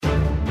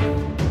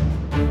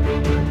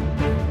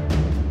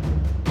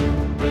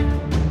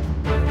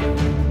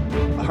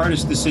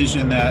hardest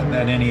decision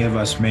that any of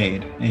us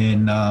made.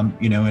 In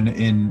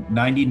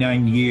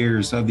 99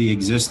 years of the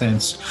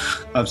existence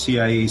of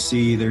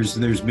CIAC,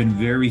 there's been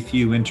very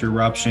few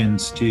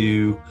interruptions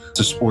to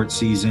sports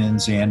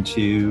seasons and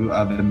to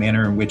the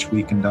manner in which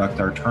we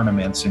conduct our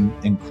tournaments,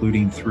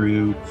 including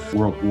through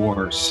world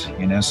wars.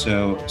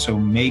 So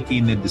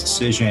making the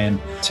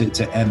decision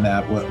to end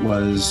that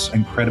was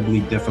incredibly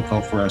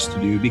difficult for us to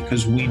do,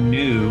 because we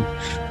knew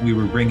we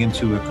were bringing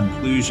to a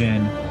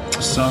conclusion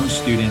some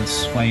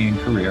students playing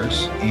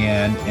careers,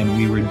 and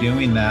we were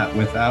doing that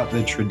without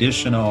the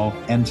traditional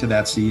end to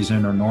that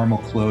season or normal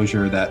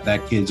closure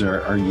that kids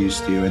are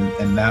used to,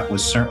 and that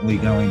was certainly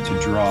going to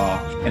draw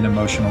an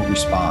emotional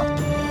response.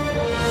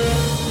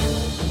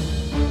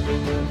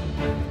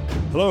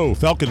 Hello,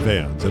 Falcon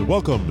fans, and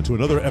welcome to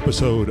another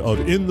episode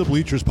of In the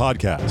Bleachers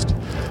podcast.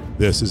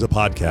 This is a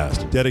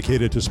podcast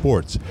dedicated to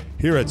sports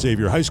here at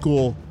Xavier High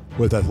School,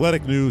 with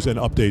athletic news and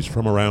updates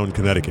from around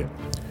Connecticut.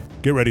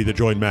 Get ready to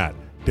join Matt,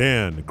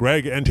 Dan,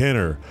 Greg, and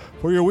Tanner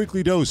for your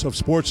weekly dose of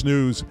sports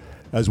news,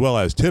 as well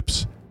as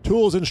tips,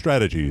 tools, and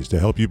strategies to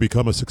help you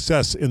become a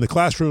success in the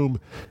classroom,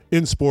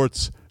 in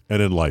sports, and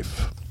in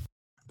life.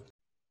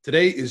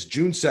 Today is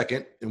June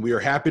 2nd, and we are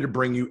happy to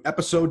bring you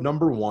episode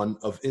number 1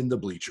 of In the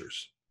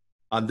Bleachers.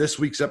 On this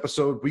week's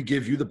episode, we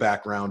give you the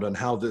background on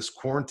how this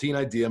quarantine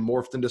idea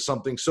morphed into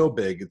something so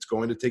big it's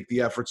going to take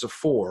the efforts of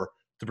 4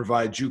 to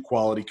provide you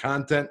quality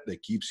content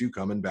that keeps you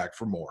coming back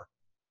for more.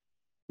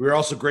 We are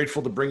also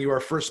grateful to bring you our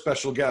first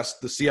special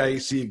guest, the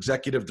CIAC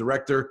Executive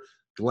Director,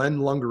 Glenn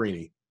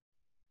Lungarini.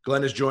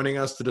 Glenn is joining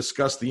us to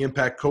discuss the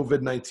impact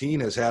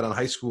COVID-19 has had on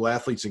high school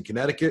athletes in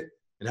Connecticut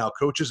and how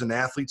coaches and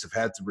athletes have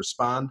had to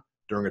respond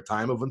during a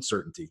time of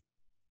uncertainty.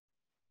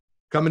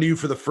 Coming to you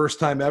for the first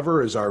time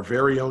ever is our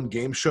very own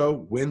game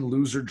show, Win,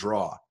 Lose, or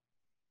Draw.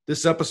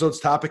 This episode's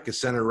topic is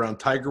centered around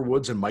Tiger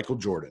Woods and Michael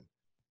Jordan,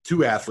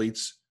 2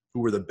 athletes who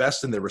were the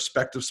best in their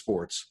respective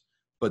sports,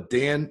 but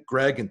Dan,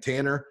 Greg, and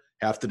Tanner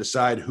have to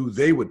decide who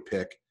they would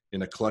pick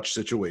in a clutch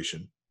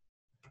situation.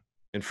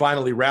 And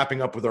finally, wrapping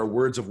up with our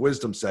Words of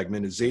Wisdom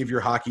segment is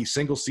Xavier Hockey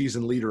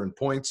single-season leader in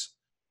points,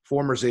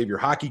 former Xavier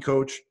hockey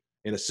coach,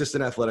 and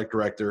assistant athletic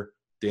director,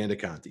 Dan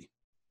DeConti.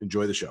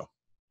 Enjoy the show.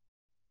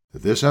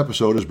 This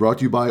episode is brought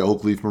to you by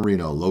Oakleaf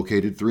Marina,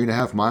 located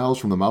 3.5 miles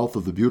from the mouth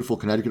of the beautiful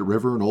Connecticut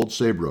River in Old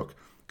Saybrook,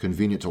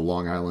 convenient to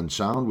Long Island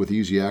Sound with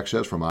easy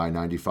access from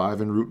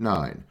I-95 and Route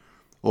 9.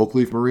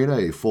 Oakleaf Marina,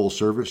 a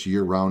full-service,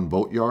 year-round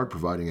boat yard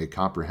providing a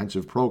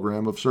comprehensive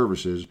program of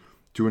services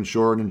to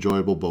ensure an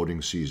enjoyable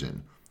boating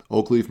season.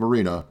 Oakleaf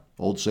Marina,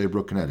 Old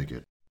Saybrook,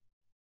 Connecticut.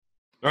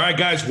 All right,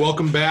 guys,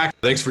 welcome back.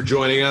 Thanks for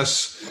joining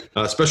us.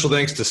 Special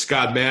thanks to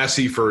Scott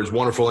Massey for his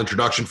wonderful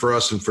introduction for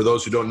us. And for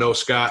those who don't know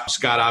Scott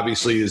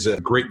obviously is a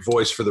great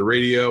voice for the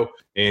radio,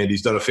 and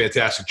he's done a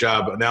fantastic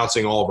job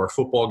announcing all of our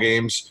football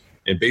games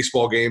and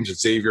baseball games at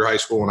Xavier High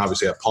School and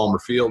obviously at Palmer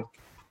Field.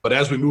 But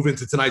as we move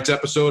into tonight's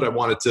episode, I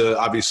wanted to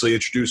obviously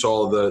introduce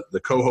all of the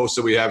co-hosts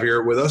that we have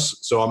here with us.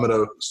 So I'm going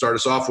to start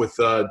us off with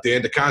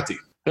Dan DeConti.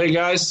 Hey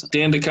guys,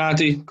 Dan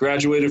DeConti,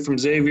 graduated from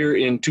Xavier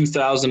in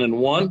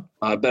 2001.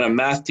 I've been a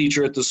math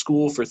teacher at the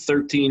school for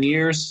 13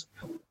 years.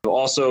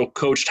 Also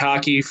coached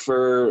hockey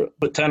for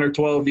 10 or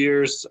 12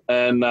 years,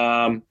 and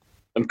I'm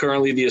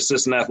currently the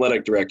assistant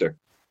athletic director.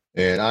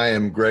 And I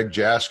am Greg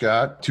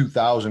Jascott,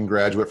 2000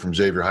 graduate from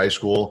Xavier High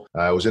School.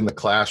 I was in the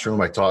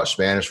classroom. I taught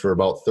Spanish for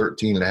about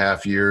 13 and a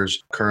half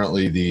years,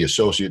 currently the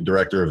associate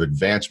director of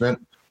advancement,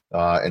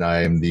 and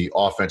I am the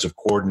offensive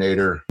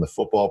coordinator in the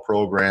football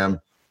program.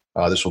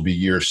 This will be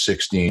year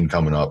 16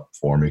 coming up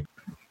for me.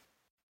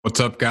 What's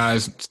up,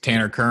 guys? It's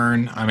Tanner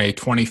Kern. I'm a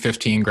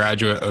 2015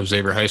 graduate of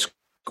Xavier High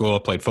School. I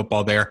played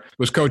football there.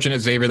 Was coaching at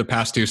Xavier the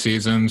past 2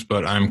 seasons,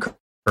 but I'm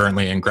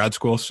currently in grad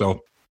school,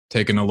 so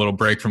taking a little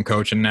break from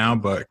coaching now,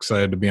 but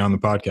excited to be on the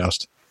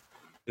podcast.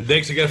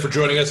 Thanks again for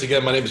joining us.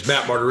 Again, my name is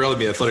Matt Martorelli. I'm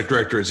the athletic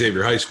director at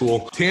Xavier High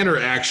School. Tanner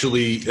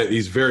actually,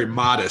 he's very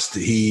modest.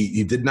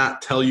 He did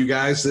not tell you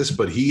guys this,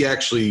 but he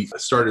actually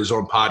started his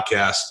own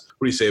podcast.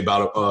 What do you say,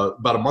 about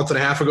a month and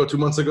a half ago, 2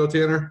 months ago,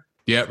 Tanner?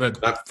 Yeah,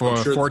 but for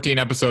 14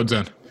 episodes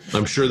in.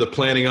 I'm sure the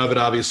planning of it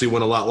obviously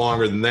went a lot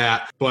longer than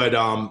that. But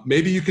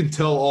maybe you can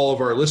tell all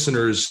of our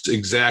listeners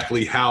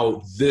exactly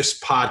how this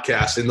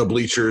podcast, In the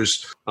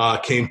Bleachers,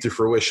 came to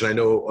fruition. I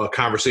know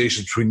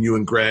conversations between you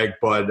and Greg,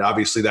 but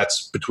obviously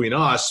that's between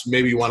us.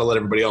 Maybe you want to let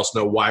everybody else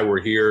know why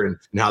we're here and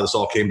how this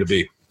all came to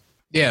be.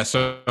 Yeah,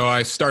 so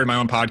I started my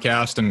own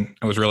podcast, and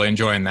I was really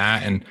enjoying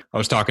that. And I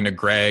was talking to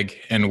Greg,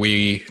 and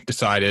we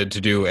decided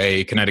to do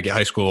a Connecticut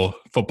high school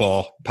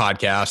football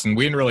podcast. And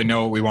we didn't really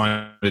know what we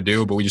wanted to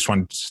do, but we just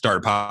wanted to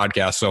start a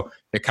podcast. So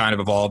it kind of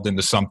evolved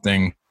into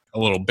something a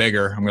little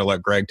bigger. I'm going to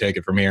let Greg take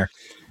it from here.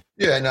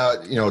 Yeah,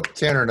 and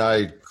Tanner and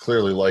I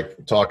clearly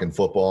like talking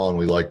football, and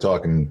we like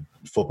talking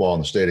football in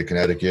the state of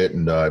Connecticut.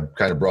 And I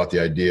kind of brought the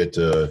idea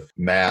to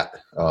Matt,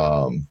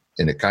 and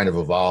it kind of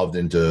evolved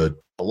into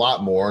a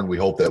lot more, and we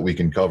hope that we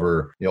can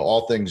cover,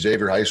 all things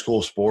Xavier High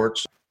School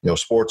sports,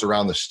 sports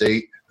around the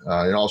state,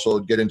 and also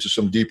get into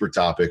some deeper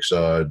topics,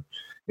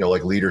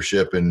 like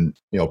leadership and,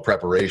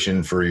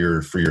 preparation for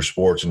your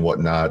sports and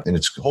whatnot. And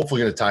it's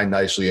hopefully going to tie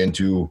nicely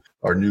into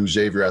our new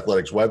Xavier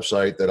Athletics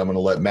website that I'm going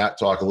to let Matt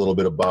talk a little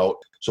bit about.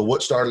 So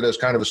what started as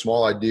kind of a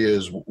small idea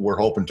is we're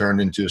hoping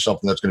turned into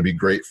something that's going to be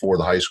great for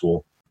the high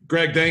school.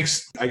 Greg,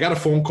 thanks. I got a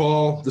phone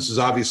call. This is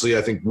obviously,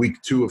 I think,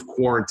 week 2 of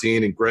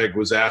quarantine, and Greg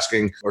was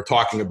asking or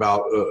talking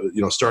about,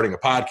 starting a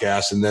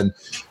podcast. And then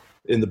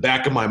in the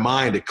back of my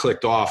mind, it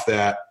clicked off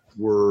that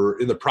we're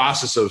in the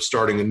process of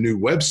starting a new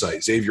website,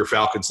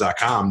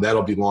 XavierFalcons.com.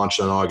 That'll be launched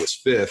on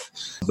August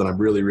 5th, that I'm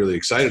really, really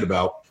excited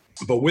about.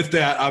 But with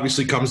that,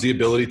 obviously, comes the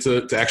ability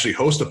to actually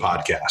host a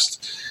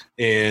podcast.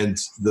 And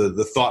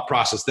the thought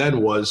process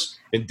then was,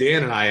 and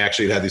Dan and I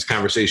actually had these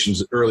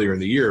conversations earlier in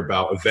the year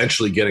about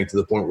eventually getting to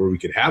the point where we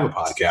could have a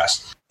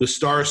podcast. The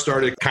stars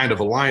started kind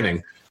of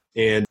aligning.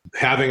 And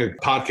having a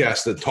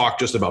podcast that talked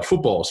just about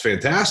football is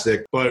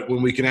fantastic. But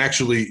when we can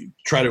actually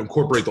try to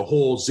incorporate the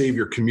whole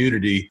Xavier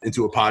community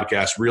into a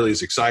podcast really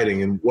is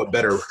exciting. And what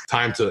better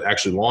time to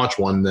actually launch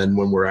one than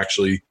when we're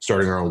actually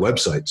starting our own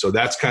website. So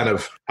that's kind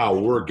of how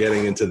we're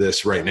getting into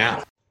this right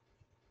now.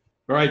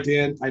 All right,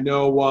 Dan, I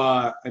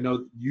know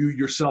you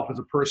yourself as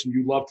a person,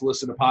 you love to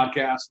listen to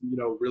podcasts,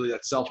 really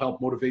that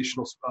self-help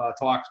motivational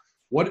talk.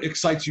 What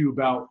excites you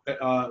about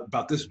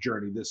this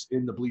journey, this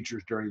In the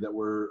Bleachers journey that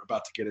we're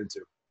about to get into?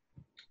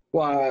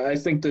 Well, I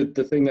think that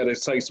the thing that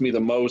excites me the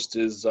most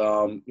is,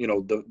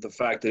 the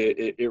fact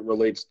that it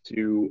relates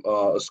to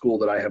a school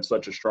that I have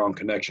such a strong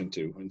connection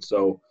to. And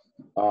so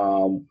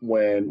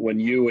when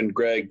you and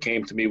Greg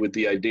came to me with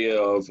the idea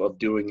of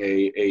doing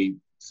a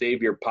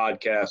Xavier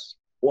podcast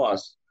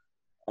plus,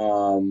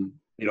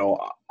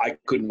 I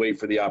couldn't wait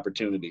for the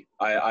opportunity.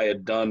 I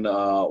had done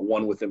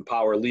one with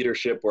Empower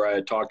Leadership where I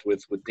had talked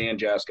with Dan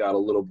Jascott a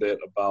little bit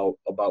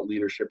about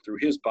leadership through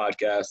his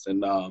podcast.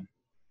 And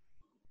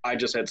I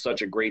just had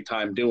such a great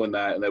time doing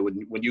that. And that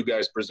when you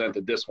guys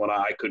presented this one,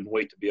 I couldn't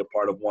wait to be a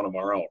part of one of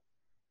our own.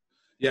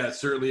 Yeah, it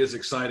certainly is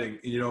exciting.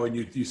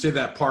 And you say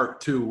that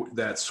part too,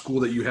 that school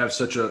that you have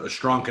such a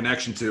strong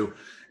connection to,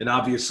 and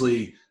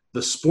obviously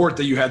the sport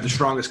that you had the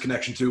strongest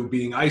connection to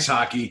being ice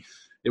hockey.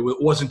 It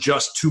wasn't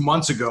just 2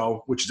 months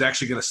ago, which is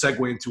actually going to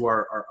segue into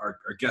our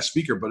guest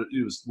speaker, but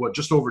it was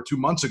just over 2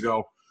 months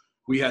ago,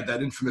 we had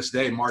that infamous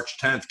day, March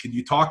 10th. Can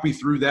you talk me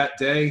through that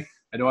day?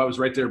 I know I was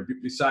right there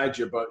beside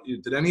you, but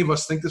did any of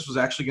us think this was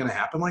actually going to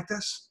happen like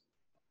this?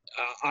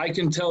 I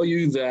can tell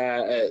you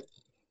that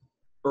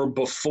or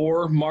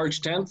before March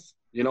 10th,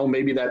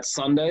 maybe that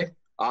Sunday,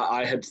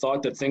 I had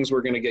thought that things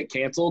were going to get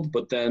canceled.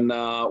 But then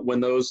when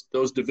those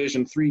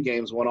Division III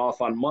games went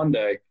off on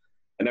Monday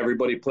and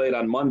everybody played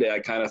on Monday, I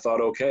kind of thought,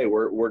 okay,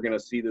 we're going to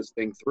see this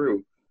thing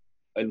through.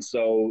 And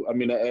so,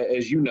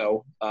 as you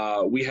know,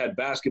 we had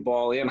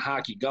basketball and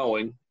hockey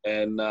going,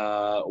 and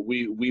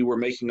we were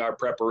making our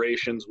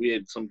preparations. We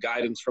had some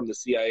guidance from the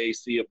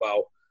CIAC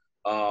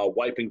about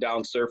wiping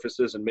down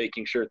surfaces and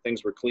making sure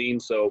things were clean.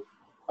 So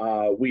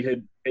we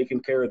had taken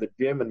care of the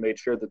gym and made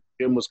sure that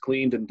the gym was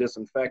cleaned and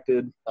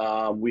disinfected.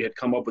 We had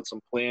come up with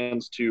some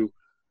plans to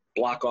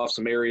block off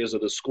some areas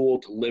of the school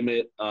to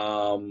limit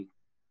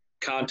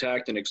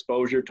contact and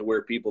exposure to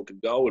where people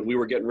could go. And we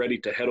were getting ready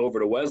to head over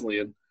to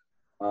Wesleyan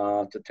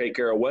to take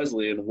care of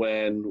Wesleyan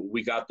when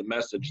we got the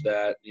message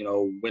that,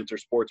 winter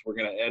sports were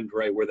going to end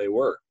right where they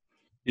were.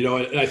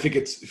 And I think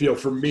it's,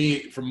 for me,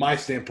 from my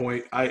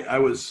standpoint, I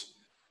was,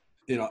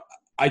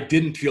 I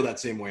didn't feel that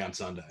same way on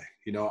Sunday.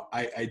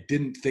 I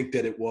didn't think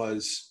that it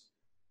was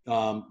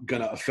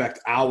going to affect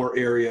our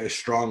area as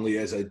strongly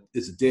as it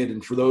did.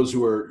 And for those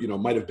who are,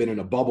 might have been in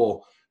a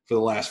bubble for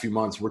the last few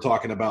months, we're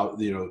talking about,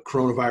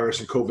 coronavirus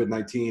and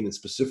COVID-19 and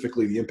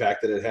specifically the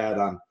impact that it had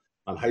on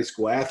high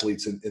school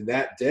athletes. And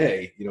that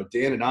day,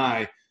 Dan and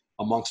I,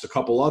 amongst a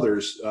couple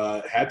others,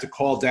 had to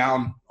call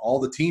down all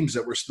the teams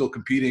that were still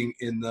competing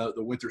in the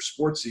winter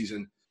sports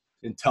season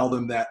and tell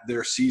them that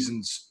their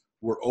seasons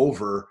were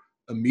over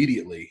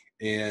immediately.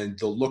 And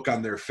the look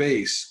on their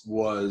face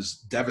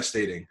was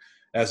devastating.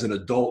 As an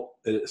adult,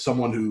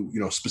 someone who,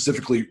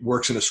 specifically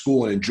works in a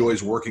school and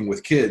enjoys working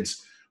with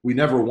kids, we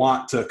never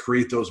want to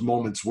create those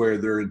moments where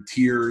they're in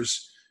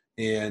tears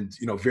and,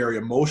 very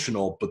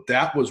emotional. But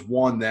that was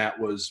one that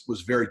was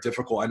very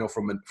difficult. I know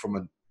from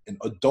an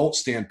adult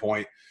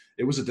standpoint,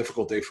 it was a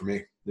difficult day for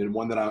me, and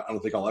one that I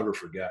don't think I'll ever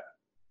forget.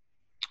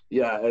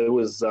 Yeah, it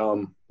was,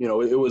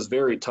 it was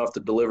very tough to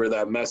deliver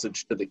that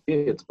message to the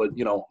kids. But,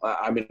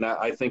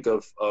 I think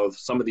of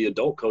some of the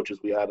adult coaches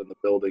we had in the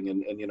building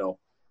and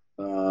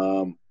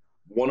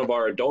one of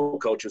our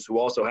adult coaches who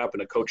also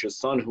happened to coach his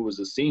son, who was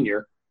a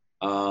senior,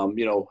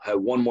 had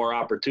one more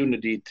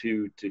opportunity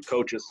to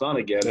coach his son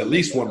again. At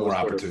least one more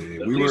opportunity.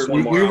 We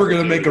were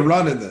going to make a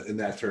run in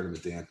that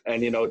tournament, Dan.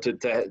 And,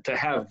 to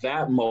have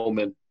that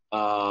moment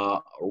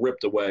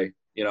ripped away,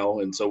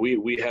 and so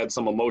we had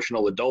some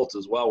emotional adults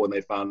as well when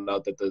they found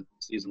out that the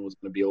season was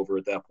going to be over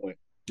at that point.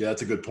 Yeah,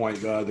 that's a good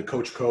point. The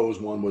Coach Coe's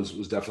one was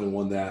definitely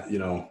one that,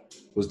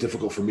 was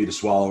difficult for me to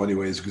swallow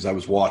anyways, because I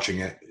was watching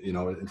it,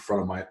 in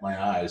front of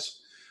my eyes.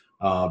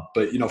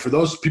 But, for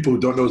those people who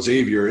don't know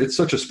Xavier, it's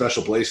such a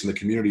special place and the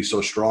community is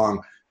so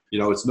strong.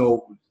 it's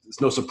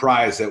no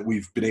surprise that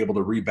we've been able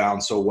to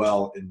rebound so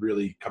well and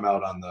really come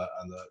out on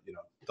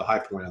the high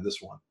point on this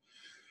one.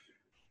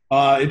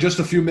 In just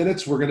a few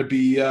minutes, we're going to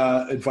be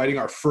inviting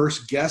our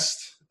first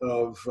guest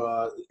of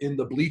In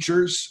the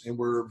Bleachers, and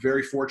we're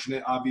very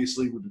fortunate.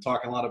 Obviously, we've been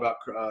talking a lot about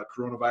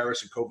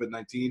coronavirus and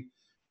COVID-19.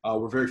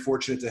 We're very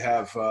fortunate to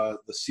have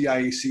the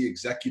CIAC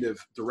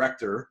Executive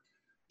Director,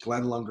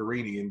 Glenn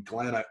Lungarini. And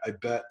Glenn, I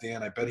bet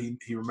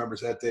he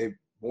remembers that day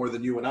more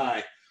than you and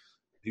I.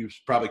 He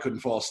probably couldn't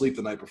fall asleep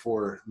the night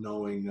before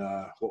knowing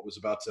what was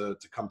about to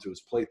come to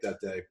his plate that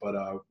day. But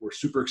we're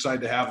super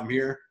excited to have him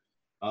here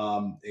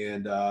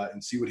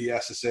and see what he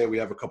has to say. We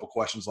have a couple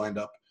questions lined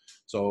up.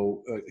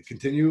 So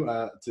continue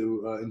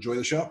to enjoy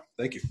the show.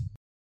 Thank you.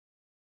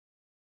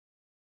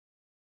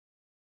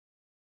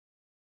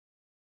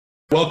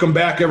 Welcome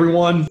back,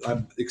 everyone.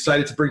 I'm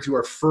excited to bring to you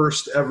our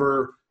first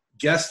ever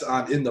guest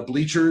on In the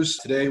Bleachers.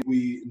 Today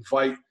we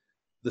invite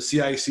the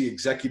CIAC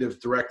Executive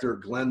Director,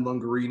 Glenn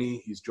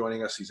Lungarini. He's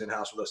joining us. He's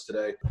in-house with us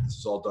today. This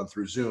is all done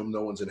through Zoom.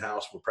 No one's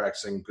in-house. We're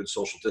practicing good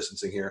social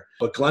distancing here.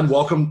 But Glenn,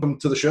 welcome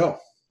to the show.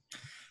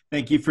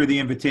 Thank you for the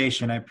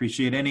invitation. I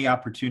appreciate any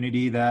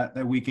opportunity that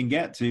we can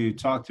get to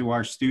talk to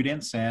our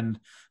students and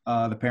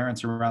the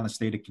parents around the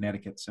state of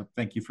Connecticut. So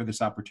thank you for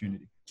this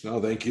opportunity.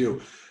 No, thank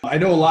you. I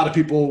know a lot of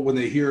people, when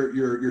they hear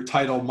your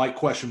title, might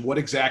question what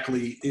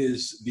exactly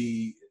is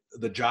the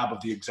job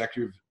of the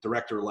executive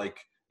director like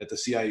at the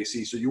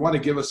CIAC. So you want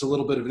to give us a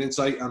little bit of an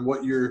insight on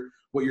what your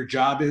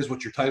job is,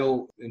 what your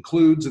title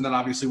includes, and then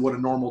obviously what a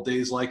normal day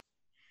is like?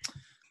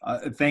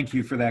 Thank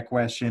you for that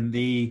question.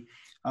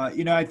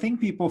 I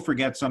think people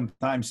forget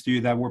sometimes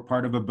too that we're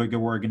part of a bigger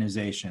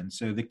organization.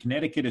 So the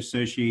Connecticut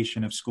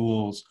Association of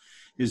Schools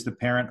is the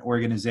parent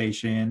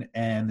organization,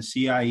 and the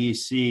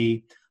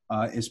CIAC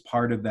is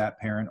part of that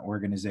parent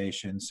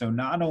organization. So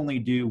not only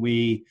do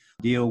we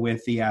deal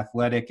with the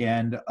athletic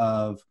end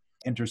of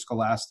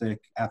interscholastic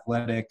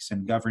athletics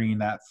and governing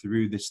that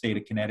through the state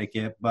of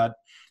Connecticut, but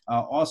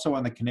also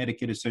on the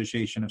Connecticut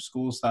Association of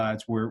Schools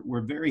sides,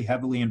 we're very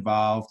heavily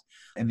involved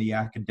in the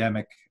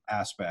academic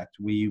aspect.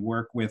 We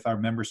work with our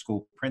member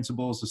school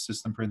principals,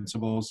 assistant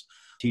principals,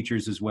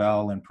 teachers as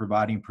well, and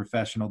providing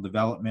professional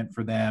development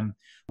for them.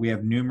 We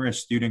have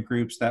numerous student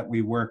groups that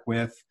we work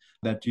with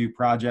that do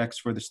projects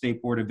for the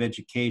State Board of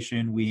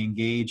Education. We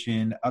engage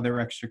in other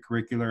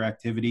extracurricular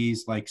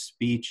activities like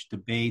speech,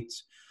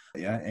 debates,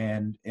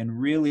 and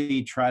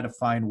really try to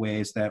find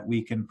ways that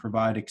we can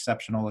provide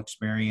exceptional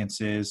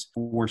experiences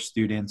for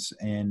students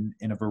in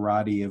a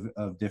variety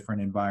of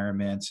different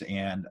environments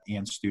and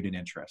student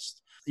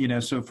interests.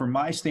 So from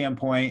my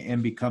standpoint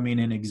in becoming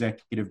an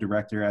executive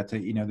director,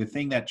 the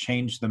thing that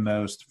changed the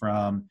most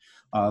from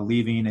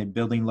leaving a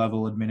building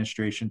level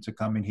administration to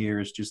coming here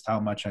is just how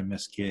much I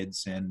miss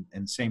kids,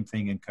 and same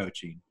thing in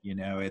coaching.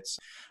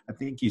 I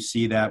think you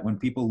see that when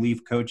people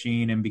leave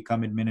coaching and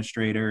become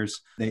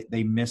administrators,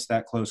 they miss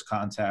that close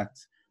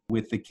contact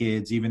with the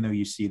kids, even though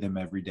you see them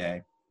every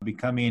day.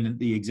 Becoming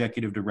the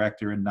executive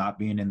director and not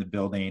being in the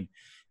building,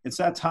 it's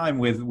that time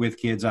with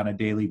kids on a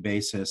daily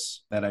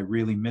basis that I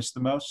really miss the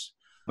most.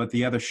 But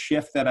the other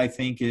shift that I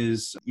think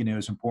is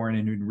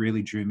important and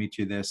really drew me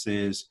to this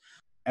is,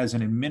 as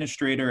an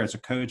administrator, as a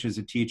coach, as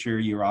a teacher,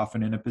 you're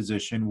often in a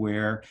position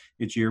where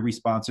it's your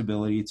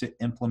responsibility to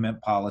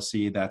implement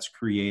policy that's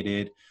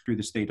created through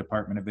the State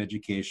Department of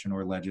Education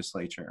or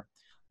legislature.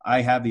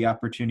 I have the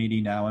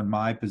opportunity now in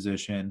my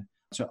position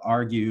to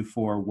argue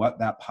for what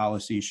that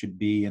policy should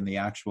be and the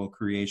actual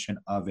creation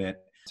of it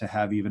to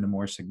have even a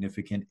more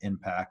significant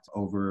impact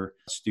over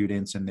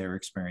students and their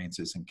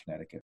experiences in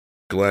Connecticut.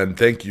 Glenn,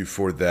 thank you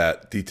for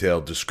that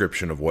detailed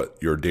description of what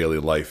your daily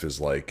life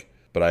is like.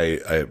 But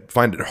I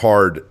find it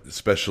hard,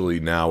 especially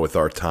now with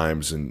our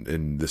times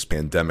in this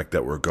pandemic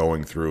that we're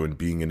going through and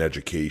being in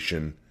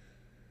education,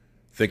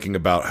 thinking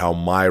about how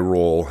my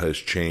role has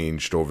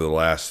changed over the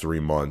last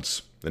 3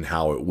 months and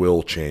how it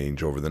will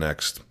change over the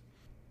next,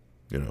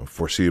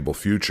 foreseeable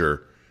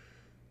future.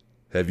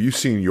 Have you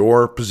seen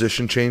your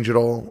position change at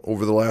all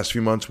over the last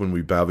few months when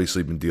we've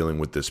obviously been dealing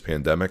with this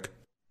pandemic?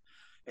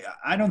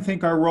 I don't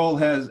think our role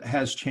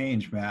has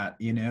changed, Matt.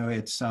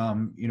 It's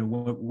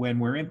when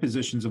we're in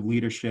positions of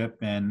leadership,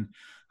 and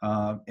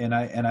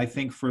I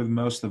think for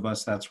most of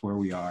us that's where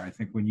we are. I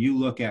think when you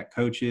look at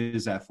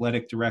coaches,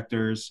 athletic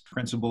directors,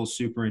 principals,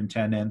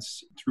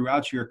 superintendents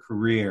throughout your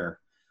career,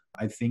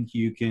 I think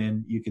you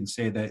can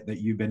say that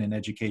you've been an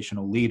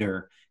educational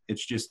leader.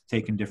 It's just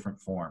taken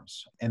different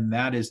forms. And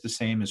that is the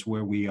same as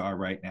where we are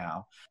right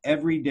now.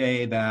 Every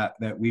day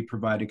that we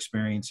provide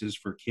experiences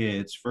for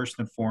kids, first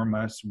and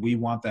foremost, we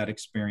want that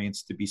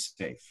experience to be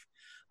safe.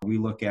 We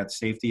look at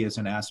safety as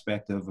an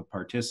aspect of a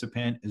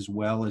participant as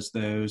well as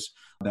those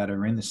that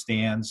are in the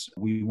stands.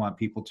 We want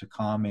people to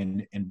come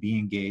and be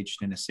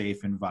engaged in a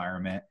safe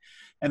environment.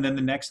 And then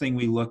the next thing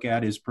we look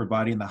at is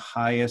providing the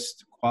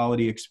highest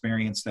quality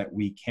experience that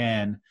we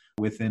can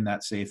within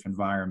that safe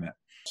environment.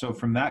 So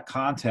from that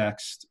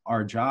context,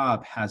 our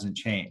job hasn't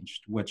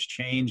changed. What's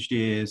changed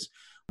is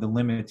the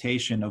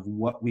limitation of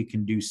what we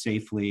can do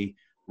safely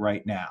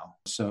right now.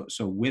 So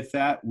with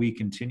that, we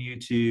continue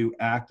to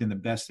act in the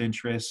best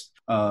interest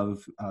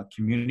of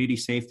community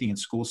safety and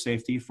school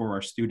safety for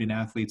our student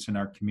athletes in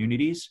our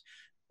communities,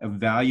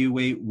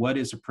 evaluate what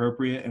is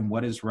appropriate and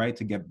what is right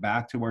to get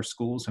back to our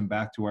schools and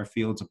back to our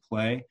fields of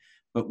play.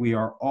 But we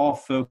are all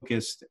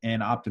focused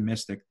and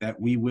optimistic that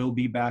we will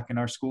be back in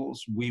our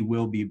schools. We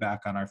will be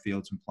back on our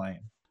fields and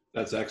playing.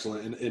 That's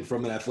excellent. And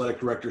from an athletic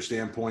director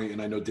standpoint, and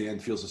I know Dan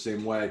feels the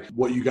same way,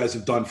 what you guys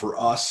have done for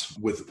us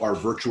with our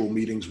virtual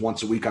meetings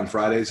once a week on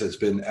Fridays has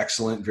been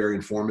excellent, very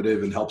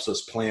informative, and helps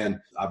us plan,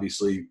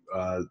 obviously,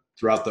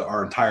 throughout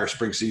our entire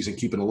spring season,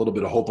 keeping a little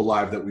bit of hope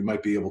alive that we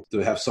might be able to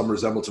have some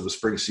resemblance of a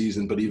spring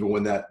season. But even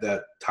when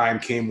that time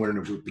came when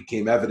it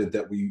became evident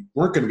that we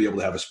weren't going to be able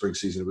to have a spring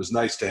season, it was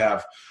nice to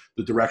have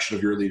the direction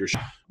of your leadership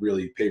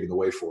really paving the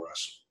way for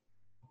us.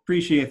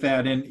 Appreciate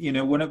that. And,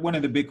 one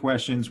of the big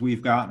questions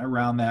we've gotten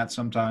around that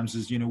sometimes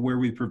is, were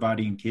we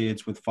providing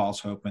kids with false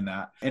hope in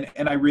that?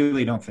 And I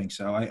really don't think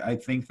so. I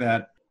think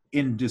that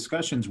in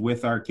discussions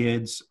with our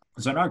kids,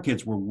 and our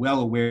kids were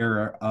well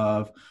aware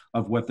of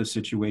what the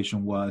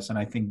situation was. And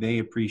I think they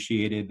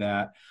appreciated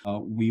that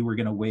we were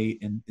going to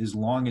wait and as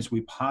long as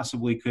we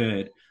possibly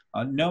could,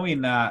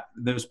 knowing that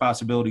those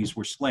possibilities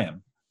were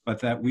slim, but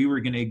that we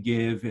were going to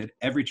give it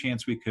every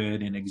chance we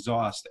could and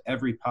exhaust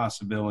every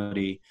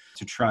possibility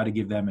to try to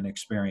give them an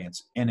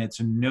experience. And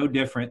it's no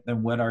different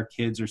than what our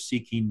kids are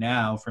seeking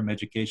now from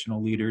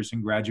educational leaders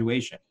in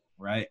graduation,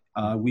 right?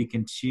 We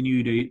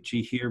continue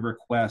to hear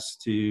requests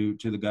to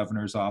the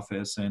governor's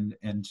office and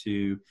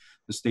to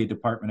the State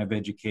Department of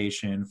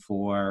Education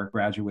for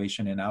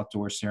graduation and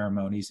outdoor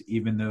ceremonies,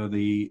 even though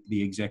the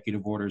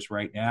executive orders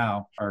right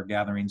now are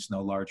gatherings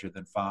no larger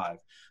than 5.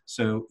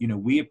 So,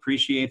 we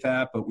appreciate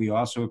that, but we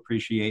also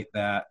appreciate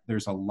that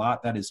there's a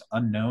lot that is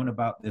unknown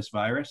about this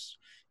virus.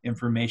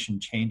 Information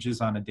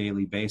changes on a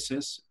daily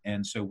basis.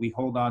 And so we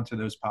hold on to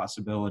those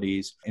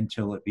possibilities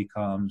until it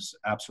becomes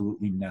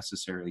absolutely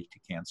necessary to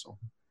cancel.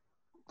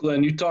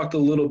 Glenn, you talked a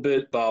little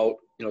bit about,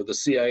 the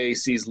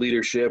CIAC's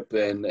leadership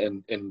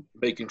and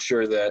making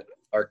sure that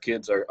our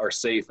kids are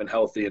safe and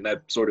healthy, and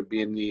that sort of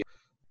being the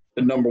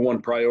number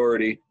one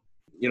priority.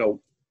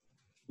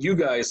 You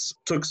guys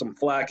took some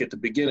flack at the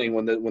beginning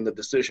when the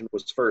decision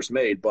was first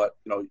made, but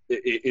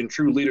in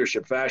true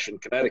leadership fashion,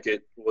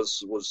 Connecticut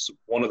was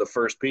one of the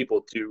first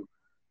people to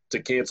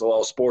cancel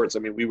all sports. I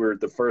mean, we were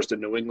the first in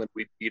New England.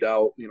 We beat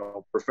out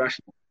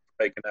professionals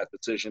making that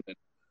decision, and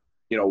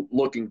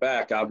looking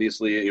back,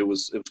 obviously it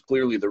was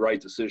clearly the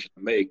right decision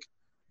to make.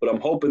 But I'm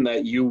hoping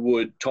that you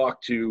would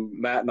talk to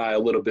Matt and I a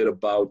little bit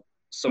about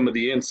some of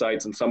the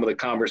insights and some of the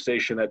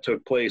conversation that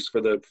took place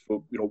for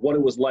what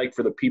it was like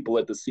for the people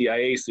at the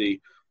CIAC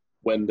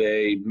when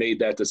they made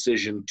that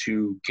decision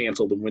to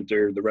cancel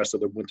the rest of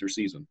the winter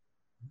season.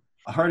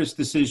 The hardest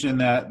decision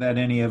that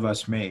any of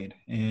us made.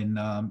 In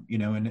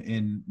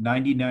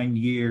 99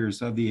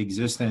 years of the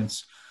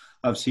existence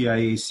of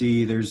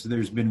CIAC,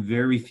 there's been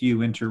very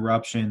few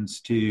interruptions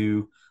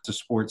to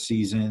sports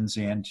seasons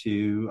and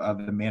to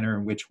the manner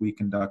in which we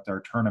conduct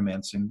our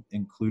tournaments,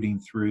 including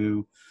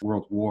through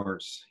world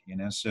wars.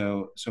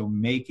 So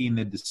making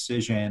the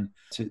decision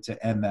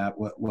to end that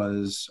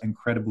was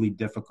incredibly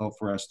difficult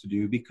for us to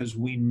do, because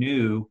we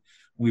knew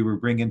we were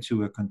bringing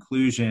to a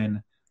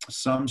conclusion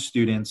some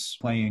students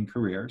playing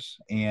careers,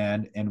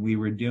 and we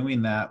were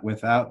doing that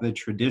without the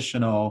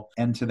traditional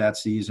end to that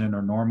season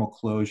or normal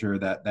closure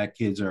that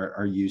kids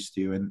are used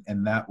to,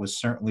 and that was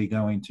certainly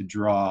going to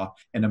draw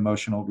an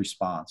emotional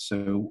response.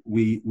 So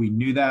we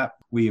knew that,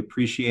 we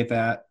appreciate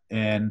that,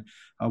 and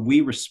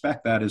we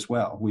respect that as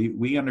well.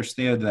 We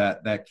understand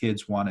that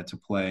kids wanted to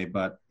play,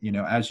 but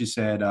as you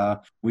said,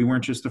 we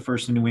weren't just the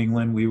first in New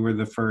England, we were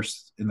the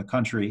first in the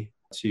country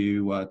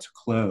to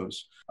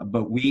close.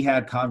 But we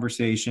had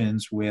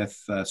conversations with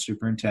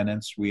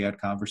superintendents. We had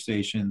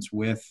conversations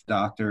with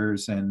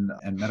doctors and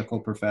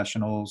medical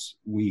professionals.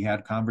 We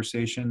had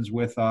conversations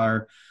with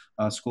our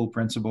school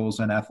principals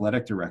and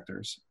athletic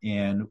directors.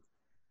 And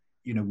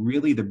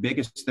really the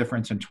biggest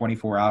difference in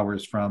 24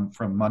 hours from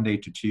Monday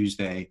to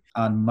Tuesday.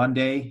 On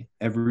Monday,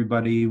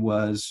 everybody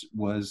was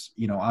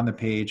on the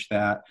page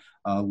that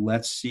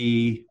let's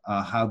see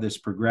how this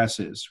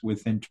progresses.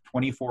 Within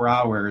 24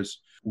 hours,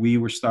 we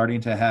were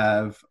starting to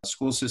have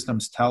school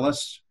systems tell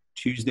us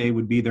Tuesday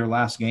would be their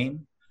last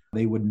game.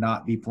 They would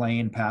not be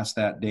playing past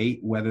that date,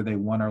 whether they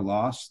won or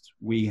lost.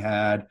 We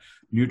had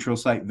neutral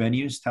site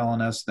venues telling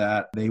us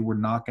that they were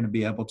not going to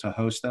be able to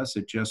host us.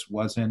 It just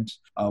wasn't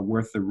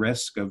worth the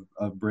risk of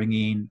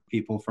bringing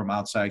people from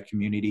outside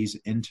communities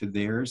into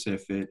theirs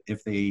if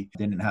they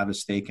didn't have a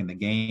stake in the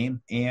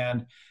game.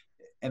 And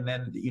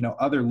then,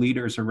 other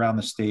leaders around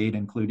the state,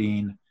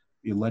 including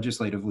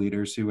legislative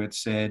leaders, who had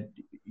said,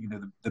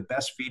 the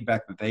best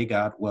feedback that they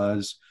got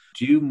was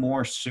do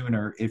more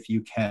sooner if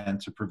you can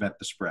to prevent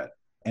the spread.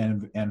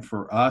 And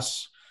for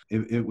us,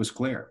 it was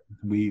clear.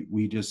 We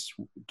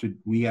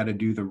had to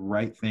do the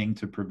right thing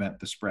to prevent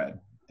the spread.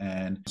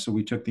 And so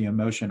we took the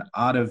emotion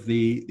out of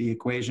the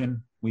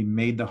equation. We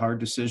made the hard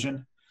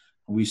decision.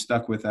 We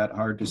stuck with that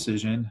hard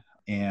decision,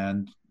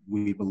 and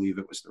we believe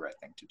it was the right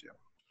thing to do.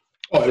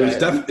 Oh,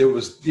 Dan, it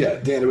was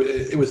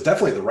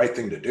definitely the right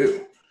thing to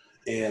do.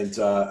 And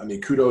I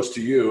mean, kudos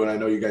to you. And I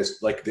know you guys,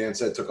 like Dan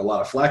said, took a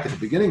lot of flack at the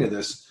beginning of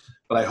this,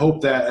 but I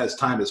hope that as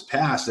time has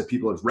passed, that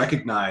people have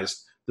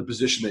recognized the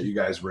position that you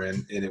guys were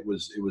in, and it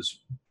was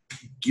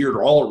geared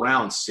all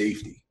around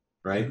safety,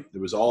 right? It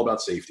was all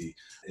about safety,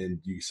 and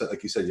you said,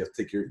 like you said, you have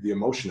to take the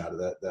emotion out of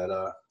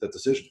that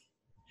decision.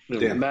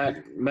 Dan.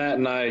 Matt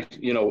and I,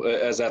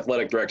 as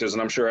athletic directors,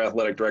 and I'm sure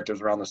athletic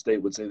directors around the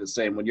state would say the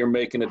same. When you're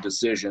making a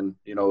decision,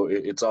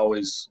 it's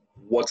always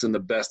what's in the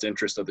best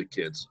interest of the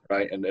kids,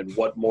 right? And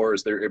what more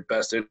is their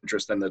best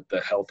interest than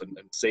the health and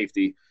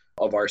safety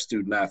of our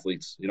student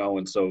athletes,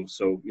 and so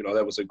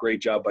that was a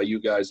great job by you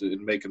guys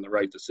in making the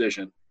right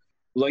decision.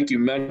 Like you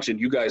mentioned,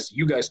 you guys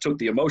took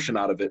the emotion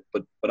out of it,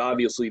 but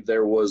obviously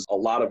there was a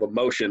lot of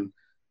emotion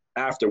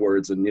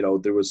afterwards, and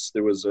there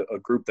was a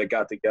group that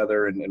got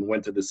together and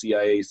went to the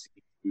CIAC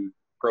to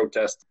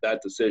protest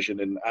that decision.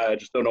 And I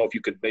just don't know if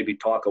you could maybe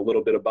talk a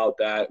little bit about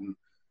that and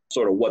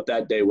sort of what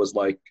that day was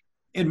like.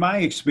 In my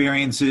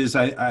experiences,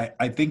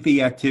 I think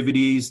the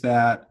activities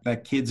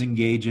that kids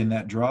engage in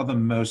that draw the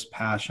most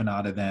passion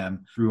out of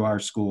them through our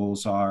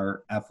schools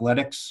are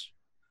athletics,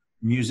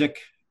 music,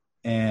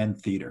 and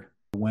theater.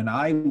 When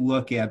I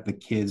look at the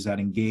kids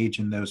that engage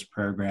in those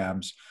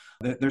programs,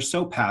 they're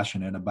so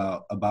passionate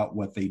about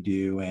what they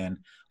do. And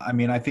I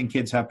mean, I think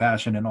kids have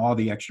passion in all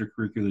the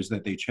extracurriculars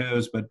that they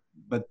chose, but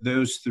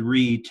those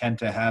three tend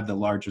to have the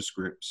largest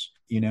groups,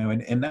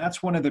 and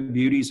that's one of the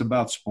beauties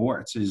about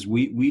sports is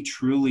we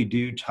truly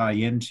do tie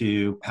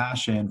into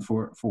passion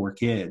for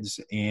kids.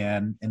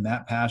 And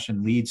that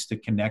passion leads to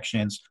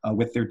connections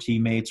with their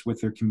teammates, with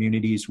their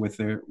communities, with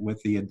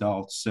the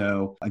adults.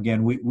 So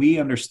again, we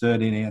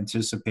understood and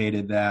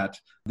anticipated that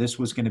this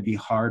was going to be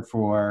hard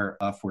for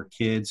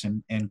kids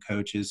and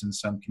coaches and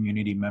some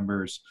community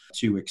members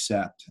to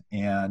accept.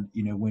 And,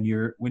 when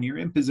you're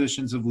in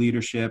positions of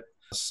leadership,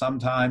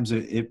 sometimes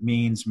it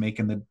means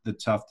making the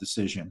tough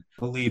decision.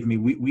 Believe me,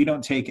 we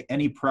don't take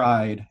any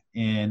pride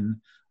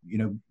in,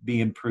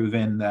 being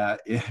proven that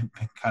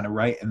kind of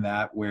right in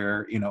that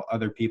where,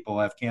 other people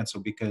have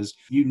canceled, because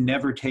you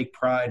never take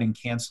pride in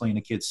canceling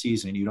a kid's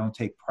season. You don't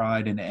take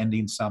pride in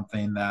ending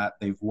something that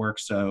they've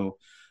worked so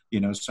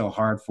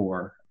hard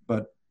for.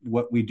 But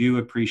what we do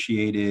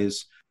appreciate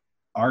is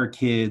our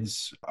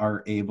kids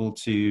are able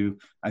to,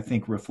 I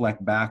think,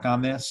 reflect back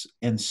on this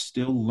and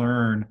still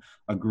learn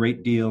a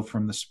great deal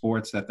from the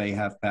sports that they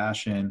have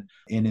passion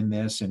in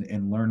this,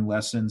 and learn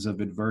lessons of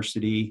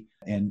adversity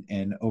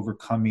and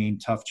overcoming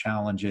tough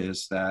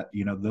challenges that,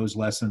 those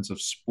lessons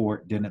of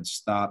sport didn't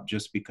stop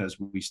just because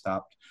we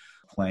stopped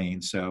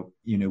playing. So,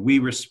 we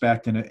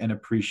respect and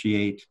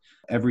appreciate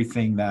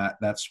everything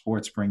that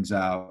sports brings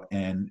out,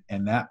 and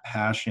that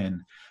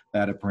passion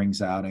that it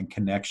brings out and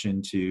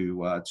connection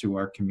to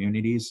our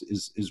communities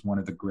is one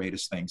of the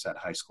greatest things that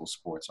high school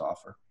sports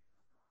offer.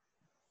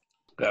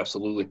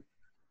 Absolutely.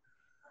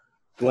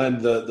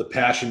 Glenn, the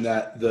passion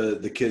that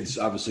the kids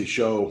obviously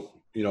show,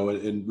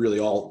 and really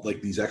all like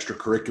these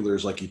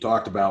extracurriculars, like you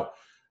talked about,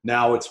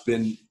 now it's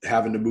been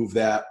having to move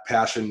that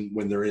passion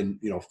when they're in,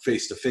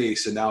 face to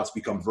face, and now it's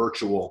become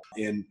virtual.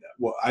 And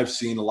what I've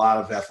seen a lot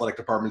of athletic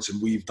departments,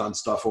 and we've done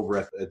stuff over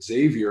at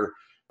Xavier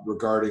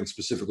regarding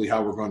specifically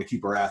how we're going to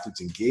keep our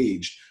athletes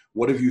engaged.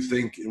 What have you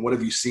think, and what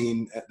have you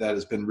seen that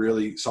has been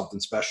really something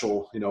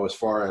special, as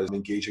far as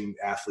engaging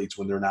athletes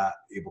when they're not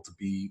able to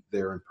be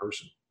there in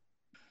person?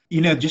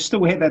 Just the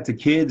way that the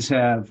kids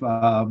have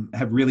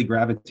really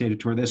gravitated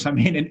toward this. I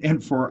mean,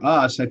 and for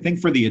us, I think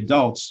for the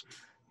adults,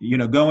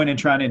 going and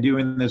trying to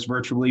doing this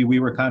virtually, we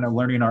were kind of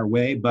learning our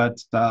way, but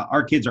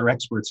our kids are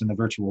experts in the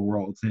virtual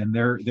world, and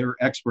they're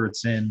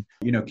experts in,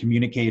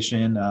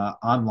 communication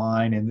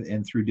online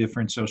and through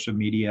different social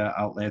media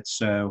outlets.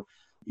 So,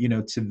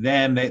 to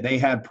them, they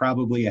had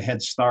probably a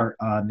head start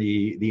on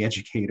the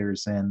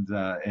educators and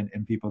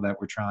people that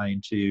were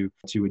trying to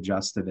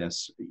adjust to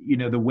this.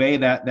 The way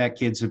that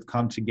kids have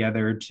come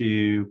together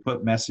to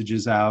put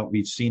messages out,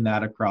 we've seen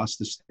that across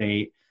the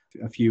state.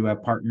 A few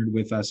have partnered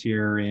with us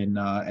here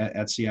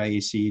at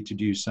CIAC to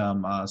do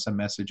some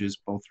messages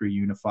both through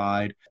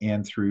Unified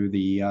and through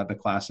the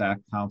class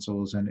act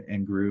councils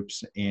and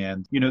groups.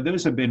 And,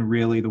 those have been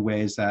really the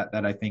ways that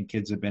I think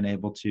kids have been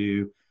able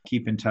to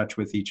keep in touch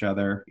with each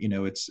other.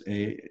 It's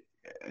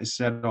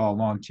said all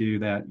along too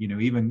that,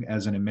 even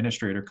as an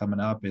administrator coming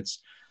up,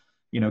 it's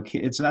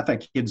not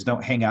that kids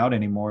don't hang out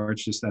anymore.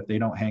 It's just that they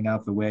don't hang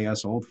out the way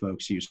us old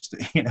folks used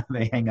to.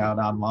 They hang out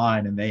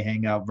online and they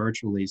hang out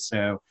virtually.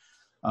 So,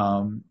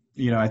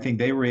 I think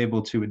they were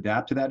able to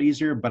adapt to that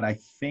easier. But I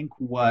think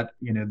what,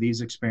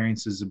 these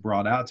experiences have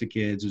brought out to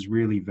kids is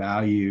really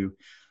value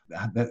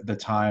the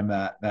time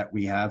that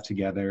we have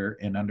together,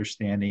 and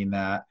understanding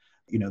that,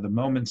 the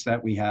moments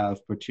that we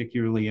have,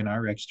 particularly in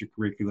our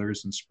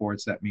extracurriculars and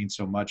sports that mean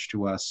so much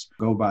to us,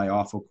 go by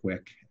awful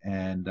quick.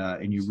 And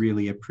you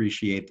really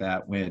appreciate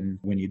that when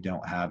you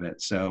don't have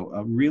it. So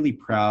I'm really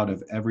proud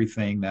of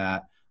everything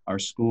that our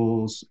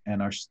schools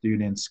and our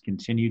students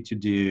continue to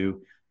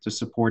do to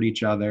support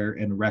each other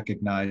and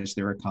recognize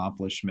their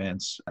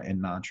accomplishments in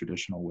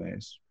non-traditional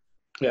ways.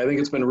 Yeah, I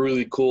think it's been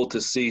really cool to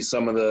see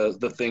some of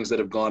the things that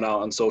have gone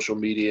out on social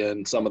media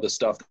and some of the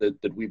stuff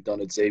that we've done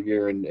at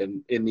Xavier and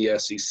in the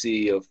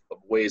SEC of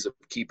ways of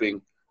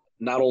keeping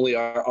not only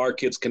our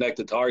kids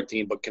connected to our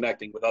team, but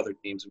connecting with other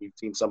teams. We've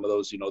seen some of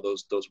those,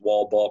 those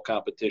wall ball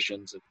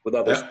competitions with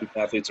other student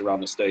athletes around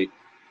the state.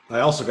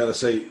 I also got to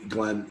say,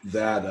 Glenn,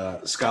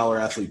 that Scholar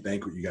Athlete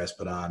Banquet you guys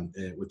put on,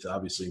 with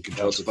obviously in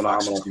conjunction with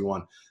Fox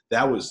 61,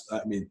 that was,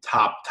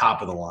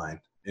 top of the line.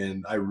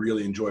 And I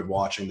really enjoyed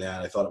watching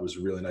that. I thought it was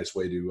a really nice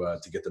way to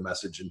get the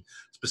message. And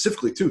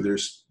specifically, too,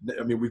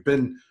 we've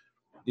been,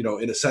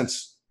 in a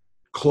sense,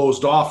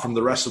 closed off from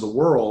the rest of the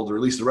world, or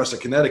at least the rest of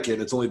Connecticut.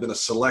 It's only been a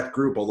select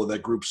group, although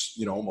that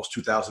group's, almost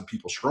 2,000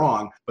 people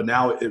strong. But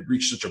now it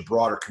reached such a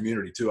broader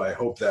community, too. I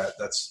hope that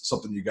that's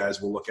something you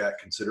guys will look at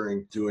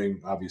considering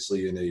doing,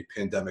 obviously, in a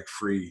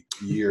pandemic-free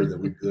year that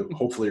we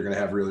hopefully are going to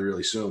have really,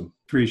 really soon.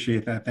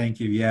 Appreciate that. Thank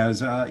you. Yeah,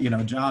 as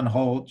John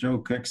Holt, Joe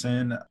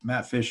Cookson,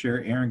 Matt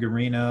Fisher, Aaron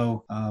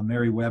Garino,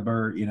 Mary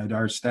Weber,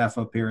 our staff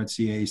up here at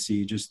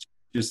CAC,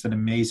 just an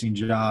amazing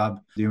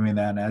job doing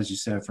that. And as you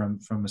said, from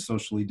a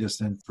socially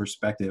distant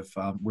perspective,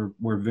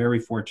 we're very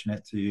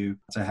fortunate to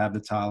have the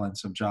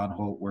talents of John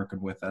Holt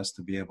working with us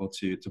to be able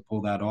to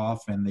pull that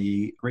off, and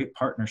the great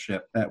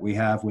partnership that we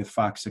have with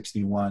Fox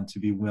 61 to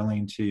be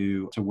willing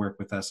to work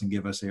with us and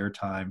give us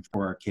airtime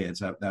for our kids.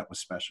 That was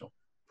special.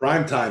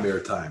 Primetime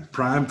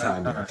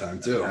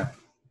airtime too.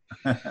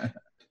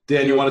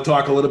 Dan, you want to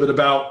talk a little bit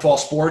about fall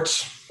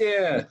sports?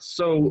 Yeah.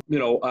 So,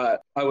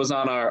 I was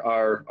on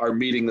our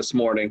meeting this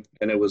morning,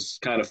 and it was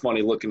kind of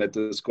funny looking at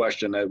this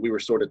question. That we were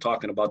sort of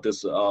talking about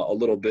this a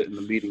little bit in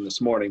the meeting this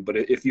morning. But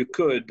if you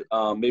could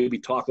maybe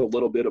talk a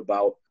little bit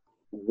about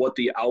what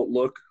the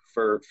outlook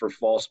for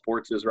fall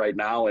sports is right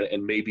now,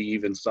 and maybe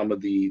even some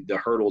of the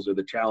hurdles or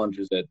the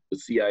challenges that the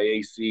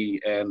CIAC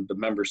and the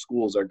member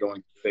schools are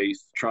going to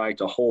face trying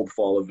to hold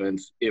fall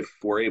events if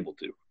we're able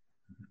to.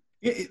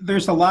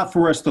 There's a lot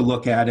for us to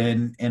look at,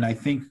 and I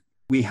think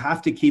we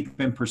have to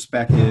keep in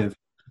perspective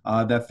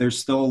that there's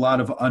still a lot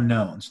of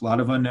unknowns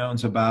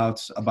about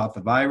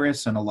the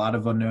virus, and a lot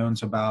of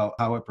unknowns about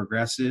how it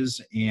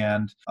progresses,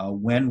 and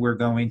when we're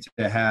going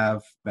to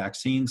have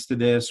vaccines to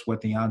this,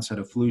 what the onset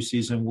of flu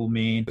season will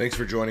mean. Thanks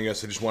for joining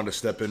us. I just wanted to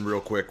step in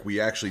real quick. We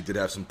actually did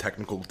have some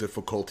technical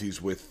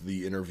difficulties with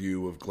the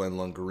interview of Glenn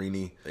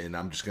Lungarini, and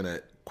I'm just going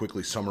to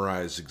quickly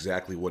summarize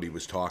exactly what he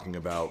was talking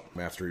about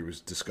after he was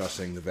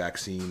discussing the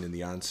vaccine and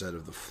the onset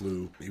of the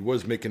flu. He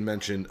was making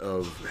mention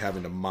of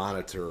having to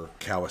monitor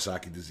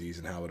Kawasaki disease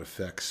and how it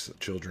affects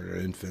children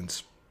and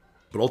infants.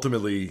 But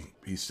ultimately,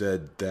 he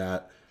said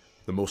that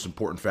the most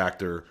important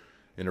factor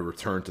in a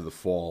return to the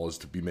fall is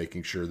to be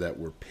making sure that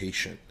we're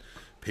patient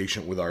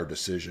with our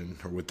decision,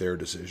 or with their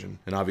decision.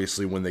 And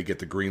obviously, when they get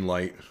the green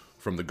light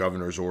from the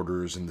governor's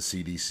orders and the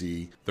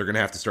CDC, they're going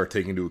to have to start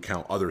taking into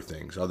account other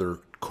things, other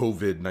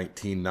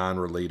COVID-19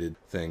 non-related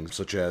things,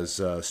 such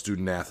as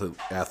student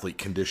athlete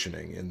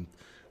conditioning and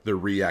their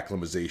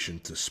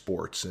reacclimatization to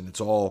sports. And it's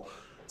all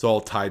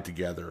tied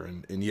together.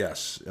 And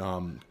yes,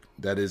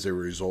 that is a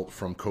result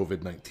from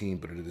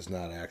COVID-19, but it is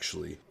not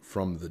actually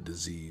from the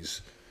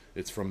disease.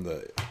 It's from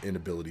the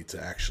inability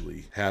to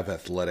actually have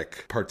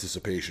athletic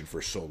participation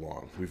for so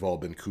long. We've all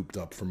been cooped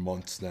up for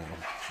months now.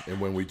 And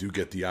when we do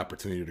get the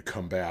opportunity to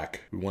come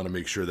back, we want to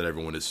make sure that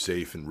everyone is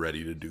safe and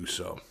ready to do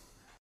so.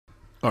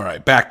 All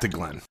right, back to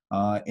Glenn.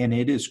 And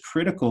it is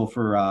critical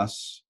for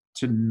us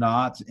to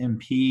not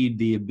impede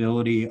the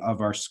ability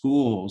of our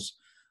schools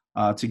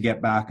to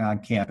get back on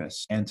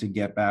campus and to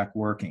get back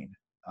working.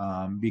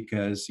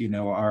 Because,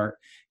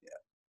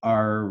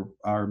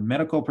 our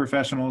medical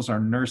professionals, our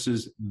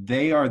nurses,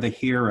 they are the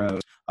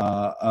heroes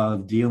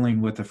of dealing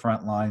with the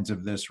front lines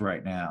of this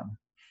right now.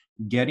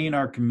 Getting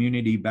our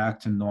community back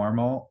to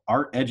normal,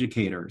 our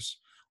educators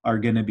are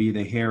going to be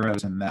the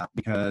heroes in that,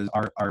 because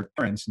our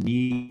parents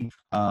need,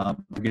 we're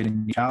going to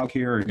need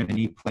childcare, are going to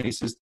need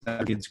places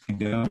that kids can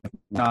go. If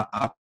we're not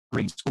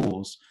operating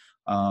schools,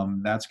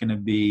 that's going to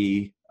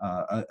be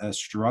a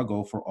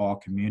struggle for all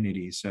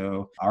communities.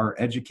 So our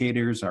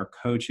educators, our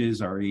coaches,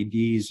 our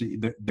ADs,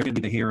 they're going to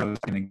be the heroes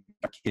going to get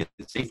our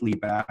kids safely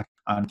back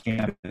on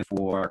campus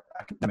for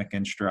academic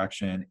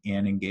instruction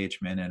and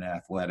engagement in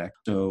athletics.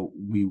 So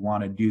we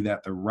want to do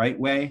that the right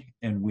way,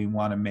 and we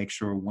want to make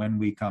sure when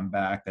we come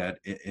back that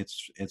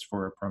it's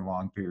for a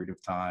prolonged period of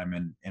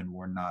time, and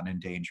we're not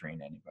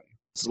endangering anybody.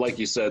 So like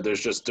you said,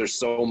 there's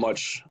so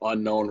much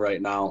unknown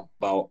right now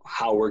about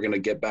how we're going to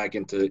get back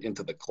into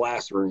the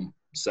classroom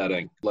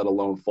setting, let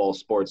alone fall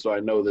sports. So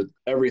I know that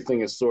everything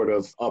is sort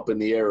of up in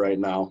the air right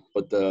now,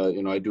 but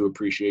I do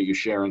appreciate you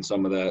sharing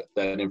some of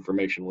that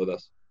information with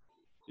us.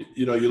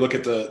 You look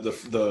at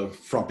the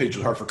front page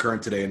of the Hartford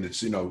Courant today, and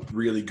it's,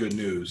 really good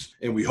news.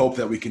 And we hope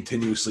that we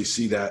continuously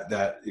see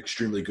that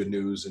extremely good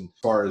news. And as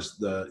far as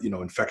the,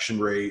 infection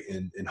rate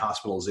and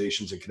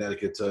hospitalizations in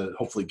Connecticut, to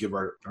hopefully give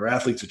our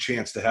athletes a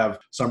chance to have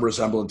some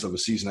resemblance of a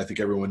season. I think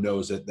everyone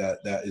knows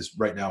that is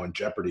right now in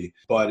jeopardy.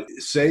 But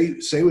say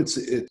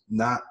it's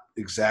not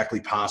exactly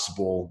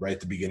possible right at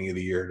the beginning of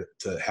the year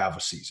to have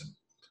a season.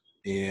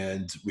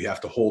 And we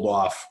have to hold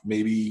off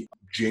maybe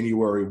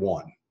January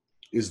 1.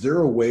 Is there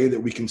a way that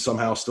we can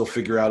somehow still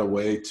figure out a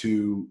way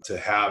to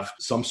have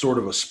some sort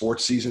of a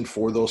sports season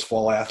for those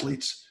fall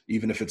athletes,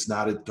 even if it's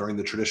not during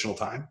the traditional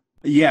time?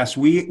 Yes,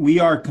 we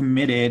are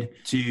committed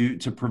to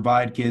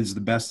provide kids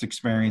the best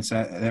experience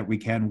that we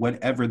can,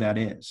 whatever that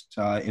is.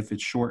 If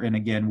it's short, and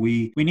again,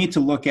 we need to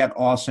look at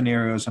all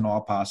scenarios and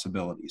all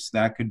possibilities.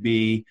 That could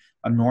be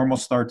a normal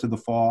start to the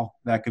fall.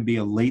 That could be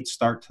a late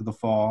start to the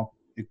fall.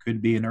 It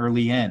could be an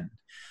early end.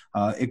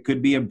 It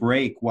could be a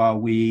break while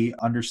we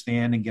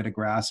understand and get a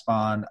grasp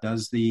on,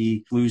 does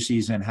the flu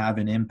season have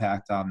an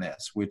impact on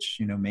this, which,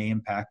 may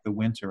impact the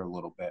winter a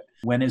little bit.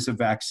 When is a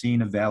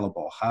vaccine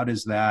available? How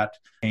does that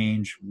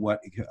change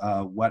what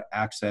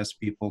access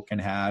people can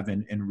have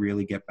and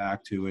really get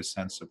back to a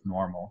sense of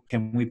normal?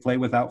 Can we play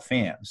without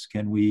fans?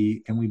 Can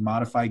we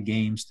modify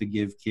games to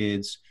give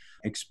kids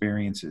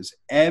experiences?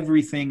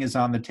 Everything is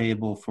on the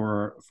table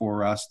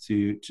for us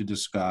to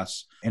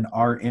discuss, and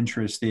our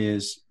interest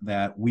is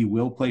that we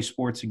will play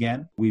sports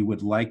again. We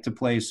would like to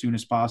play as soon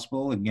as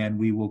possible. Again,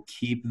 we will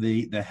keep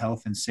the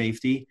health and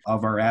safety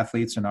of our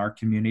athletes and our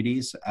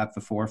communities at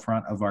the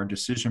forefront of our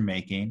decision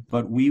making,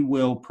 but we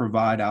will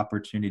provide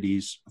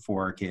opportunities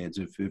for our kids.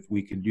 If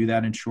we can do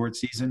that in short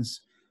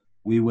seasons,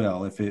 we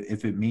will. If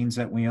it means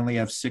that we only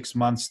have 6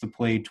 months to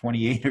play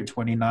 28 or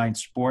 29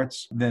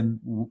 sports, then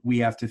we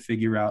have to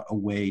figure out a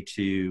way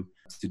to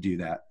do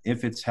that.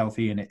 If it's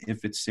healthy and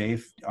if it's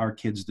safe, our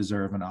kids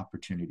deserve an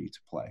opportunity to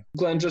play.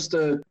 Glenn, just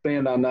to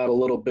expand on that a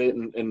little bit,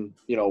 and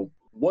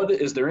what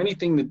is there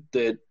anything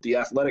that the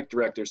athletic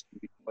directors can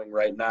be doing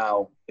right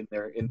now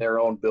in their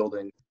own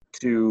building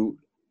to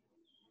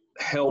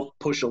help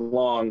push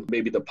along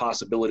maybe the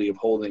possibility of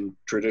holding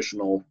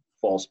traditional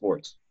fall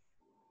sports?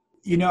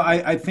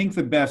 I think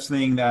the best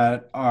thing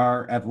that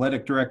our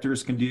athletic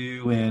directors can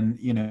do, and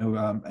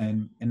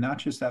not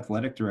just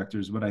athletic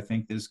directors, but I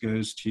think this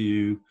goes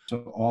to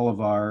all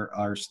of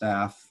our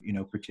staff,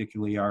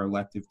 particularly our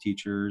elective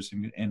teachers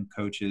and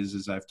coaches,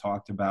 as I've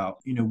talked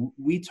about.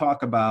 We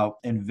talk about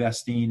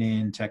investing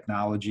in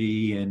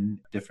technology and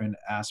different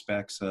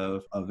aspects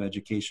of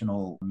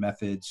educational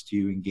methods to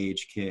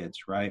engage kids,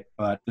 right?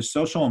 But the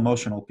social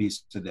emotional piece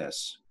to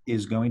this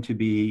is going to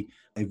be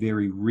a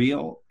very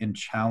real and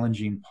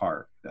challenging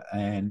part.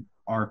 And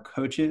our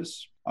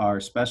coaches, our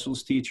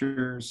specials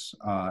teachers,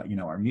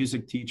 our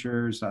music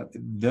teachers,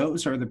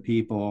 those are the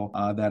people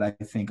that I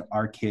think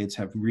our kids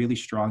have really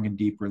strong and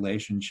deep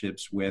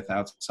relationships with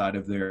outside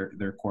of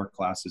their core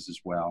classes as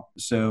well.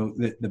 So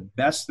the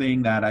best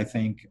thing that I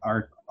think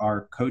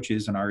our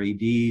coaches and our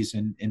ADs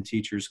and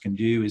teachers can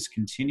do is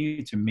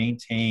continue to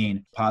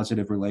maintain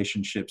positive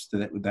relationships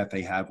that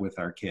they have with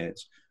our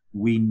kids.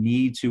 We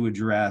need to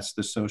address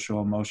the social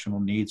emotional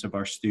needs of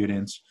our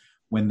students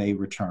when they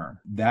return.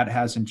 That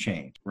hasn't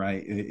changed,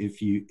 right?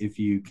 If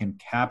you can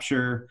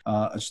capture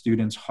a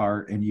student's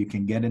heart and you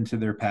can get into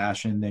their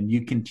passion, then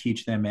you can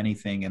teach them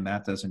anything, and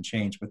that doesn't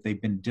change. But they've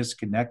been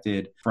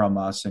disconnected from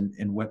us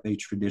and what they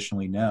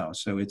traditionally know.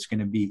 So it's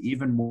going to be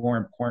even more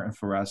important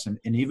for us. And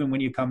even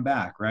when you come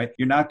back, right,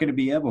 you're not going to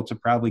be able to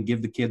probably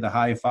give the kid the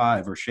high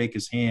five or shake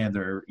his hand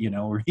or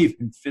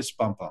even fist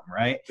bump him,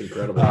 right?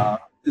 Incredible.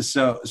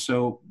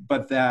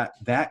 But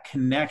that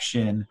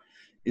connection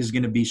is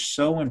going to be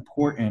so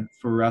important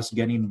for us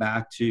getting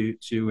back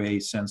to a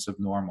sense of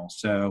normal.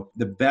 So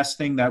the best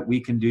thing that we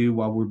can do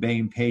while we're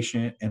being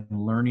patient and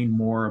learning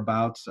more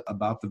about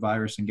the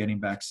virus and getting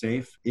back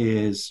safe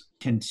is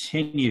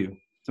continue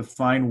to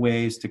find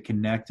ways to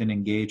connect and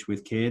engage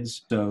with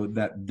kids so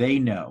that they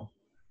know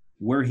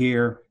we're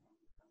here.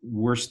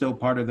 We're still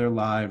part of their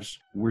lives.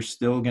 We're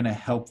still going to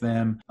help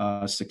them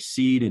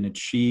succeed and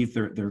achieve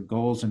their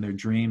goals and their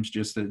dreams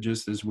just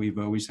as we've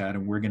always had.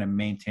 And we're going to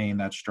maintain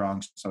that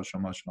strong social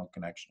emotional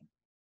connection.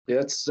 Yeah,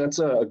 that's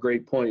a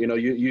great point.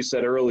 You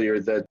said earlier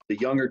that the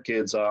younger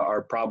kids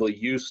are probably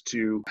used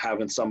to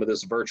having some of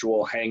this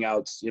virtual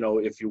hangouts,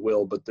 if you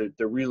will, but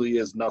there really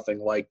is nothing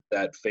like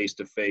that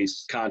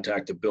face-to-face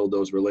contact to build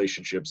those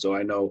relationships. So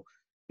I know,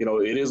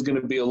 it is going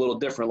to be a little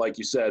different, like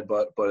you said,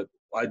 but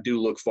I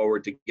do look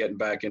forward to getting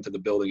back into the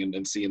building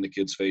and seeing the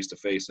kids face to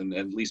face and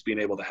at least being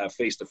able to have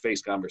face to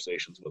face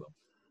conversations with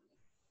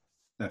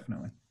them.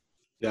 Definitely.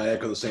 Yeah, I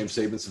echo the same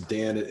statements of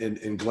Dan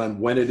and Glenn.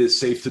 When it is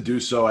safe to do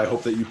so, I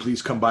hope that you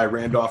please come by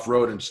Randolph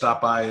Road and stop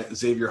by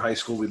Xavier High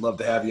School. We'd love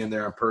to have you in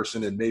there in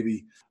person. And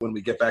maybe when we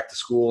get back to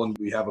school and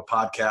we have a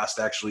podcast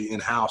actually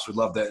in-house, we'd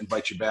love to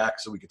invite you back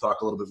so we can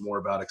talk a little bit more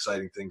about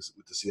exciting things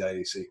with the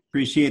CIAC.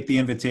 Appreciate the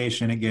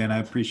invitation. Again, I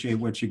appreciate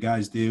what you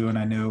guys do. And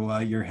I know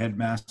your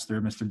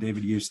headmaster, Mr.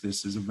 David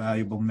Eustace, is a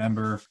valuable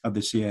member of the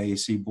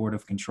CIAC Board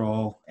of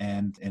Control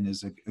and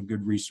is a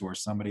good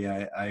resource, somebody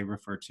I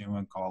refer to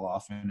and call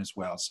often as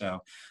well. So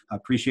I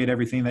appreciate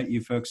everything that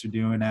you folks are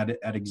doing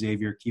at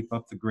Xavier. Keep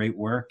up the great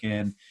work.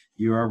 And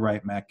you are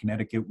right, Matt.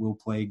 Connecticut will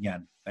play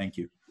again. Thank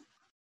you.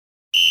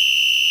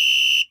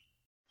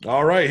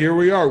 All right, here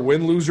we are.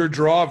 Win, lose, or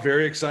draw.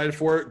 Very excited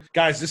for it.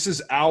 Guys, this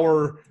is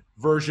our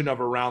version of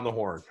Around the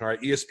Horn. All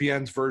right,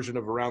 ESPN's version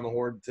of Around the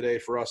Horn today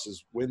for us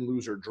is win,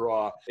 lose, or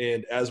draw.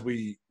 And as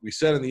we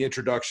said in the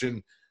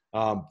introduction,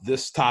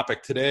 This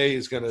topic today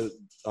is going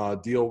to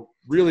deal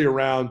really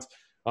around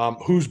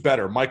who's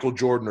better, Michael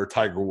Jordan or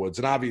Tiger Woods.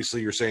 And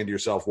obviously you're saying to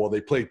yourself, well,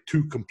 they play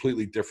two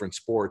completely different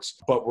sports,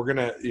 but we're going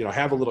to,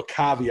 have a little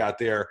caveat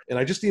there. And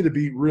I just need to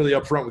be really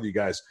upfront with you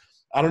guys.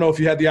 I don't know if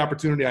you had the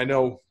opportunity. I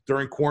know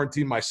during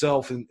quarantine,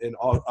 myself and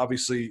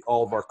obviously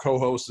all of our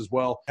co-hosts as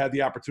well had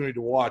the opportunity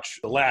to watch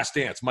The Last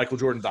Dance, Michael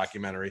Jordan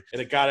documentary.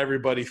 And it got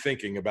everybody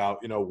thinking about,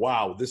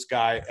 wow, this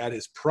guy at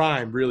his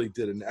prime really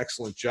did an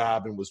excellent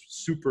job and was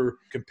super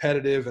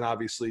competitive and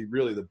obviously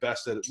really the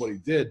best at what he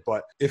did.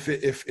 But if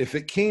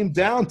it came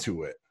down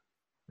to it,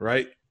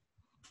 right,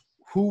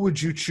 who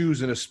would you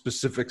choose in a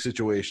specific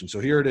situation? So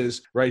here it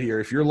is right here.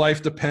 If your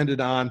life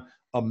depended on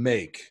a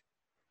make,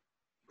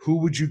 who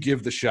would you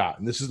give the shot?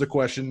 And this is the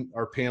question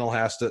our panel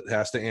has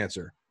to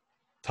answer.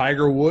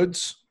 Tiger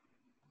Woods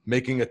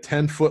making a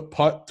 10-foot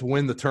putt to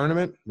win the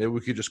tournament. Maybe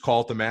we could just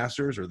call it the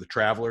Masters or the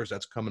Travelers.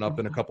 That's coming up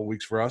in a couple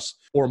weeks for us.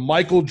 Or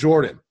Michael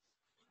Jordan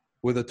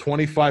with a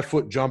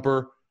 25-foot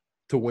jumper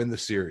to win the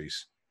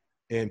series.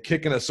 And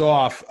kicking us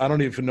off, I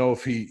don't even know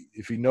if he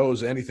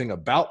knows anything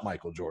about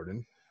Michael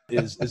Jordan,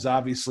 is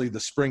obviously the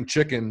spring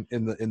chicken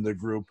in the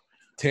group.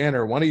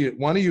 Tanner, why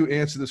don't you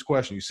answer this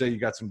question? You say you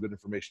got some good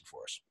information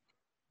for us.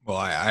 Well,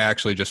 I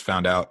actually just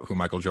found out who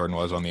Michael Jordan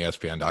was on the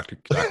ESPN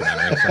documentary.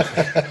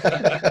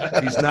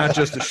 He's not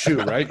just a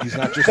shoe, right? He's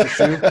not just a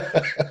shoe.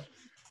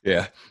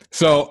 Yeah.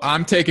 So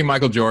I'm taking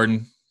Michael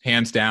Jordan,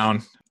 hands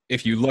down.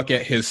 If you look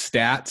at his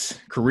stats,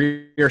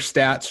 career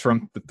stats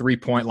from the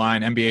three-point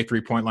line, NBA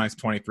three-point line is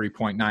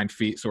 23.9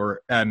 feet. So we're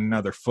adding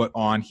another foot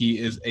on. He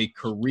is a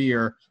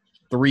career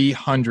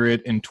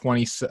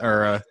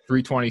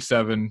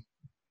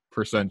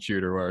 327%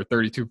 shooter or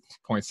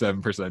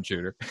 32.7%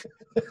 shooter.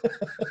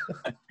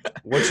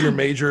 What's your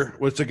major?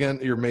 What's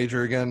your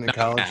major again in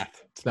college?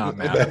 Math. It's not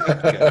math.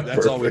 Okay,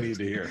 that's all we need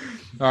to hear.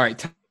 All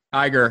right.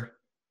 Tiger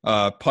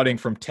putting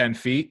from 10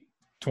 feet,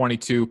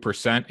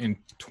 22% in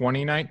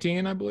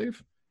 2019, I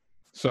believe.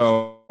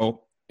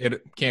 So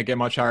it can't get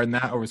much higher than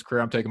that over his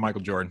career. I'm taking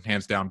Michael Jordan,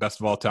 hands down, best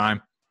of all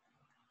time.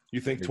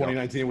 You think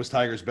 2019 was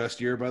Tiger's best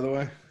year, by the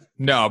way?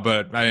 No,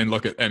 but I didn't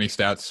look at any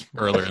stats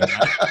earlier than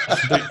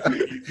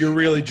that. You're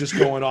really just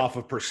going off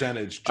of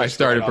percentage. I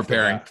started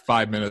preparing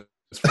 5 minutes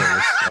for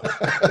this.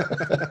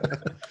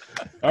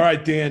 All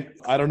right, Dan.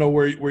 I don't know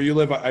where you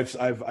live.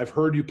 I've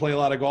heard you play a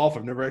lot of golf.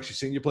 I've never actually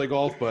seen you play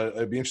golf, but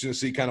it'd be interesting to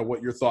see kind of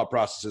what your thought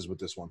process is with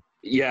this one.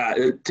 Yeah,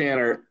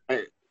 Tanner.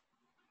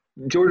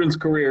 Jordan's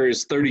career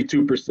is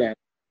 32%.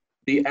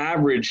 The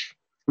average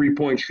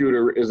three-point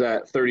shooter is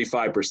at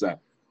 35%.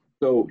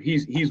 So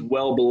he's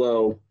well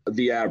below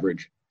the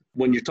average.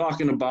 When you're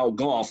talking about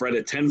golf, right,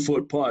 a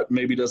 10-foot putt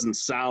maybe doesn't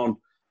sound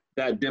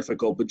that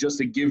difficult, but just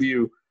to give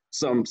you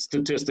some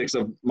statistics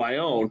of my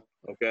own,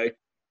 okay,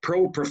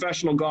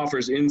 professional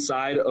golfers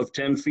inside of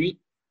 10 feet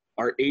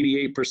are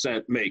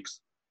 88% makes.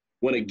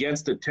 When it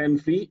gets to 10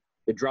 feet,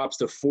 it drops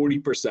to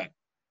 40%.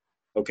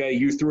 Okay,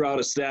 you threw out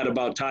a stat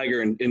about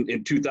Tiger in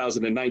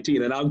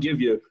 2019, and I'll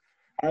give you,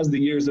 as the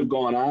years have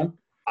gone on,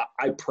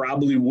 I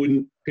probably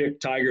wouldn't pick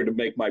Tiger to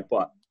make my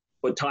putt.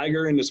 But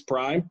Tiger in his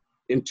prime,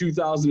 in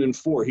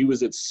 2004, he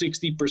was at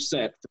 60%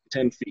 from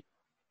 10 feet.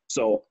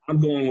 So I'm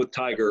going with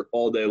Tiger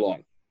all day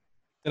long.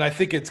 And I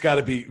think it's got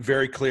to be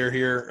very clear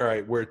here, all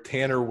right, where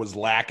Tanner was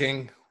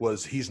lacking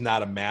was he's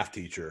not a math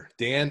teacher.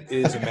 Dan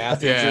is a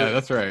math teacher. Yeah,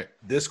 that's right.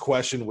 This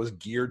question was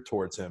geared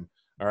towards him,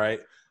 all right?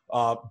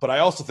 But I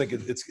also think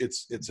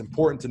it's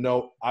important to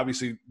note,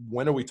 obviously,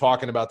 when are we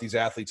talking about these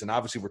athletes? And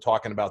obviously we're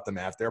talking about them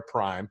at their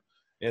prime.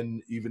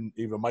 And even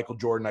Michael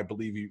Jordan, I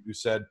believe you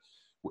said,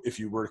 if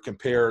you were to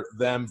compare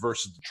them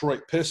versus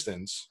Detroit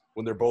Pistons,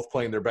 when they're both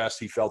playing their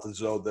best, he felt as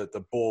though that the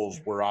Bulls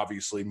were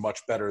obviously much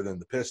better than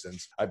the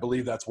Pistons. I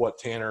believe that's what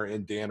Tanner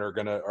and Dan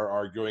are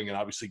arguing, and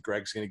obviously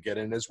Greg's going to get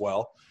in as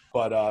well.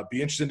 But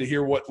be interesting to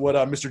hear what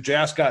Mr.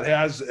 Jascott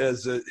has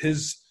as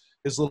his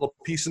little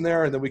piece in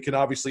there, and then we can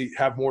obviously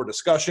have more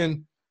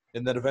discussion,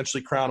 and then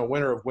eventually crown a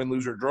winner of win,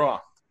 lose, or draw.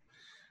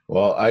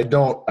 Well, I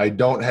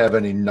don't have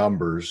any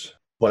numbers,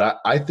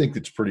 but I think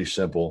it's pretty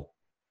simple.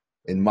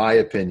 In my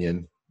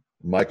opinion,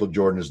 Michael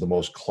Jordan is the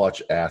most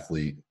clutch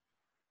athlete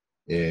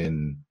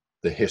in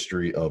the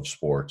history of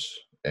sports.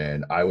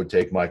 And I would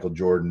take Michael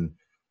Jordan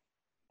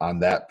on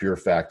that pure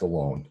fact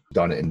alone.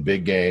 Done it in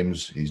big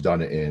games. He's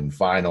done it in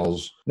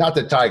finals. Not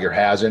that Tiger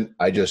hasn't.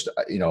 I just,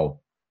 I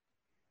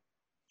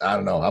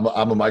don't know.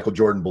 I'm a Michael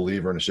Jordan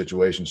believer in a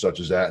situation such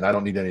as that, and I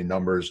don't need any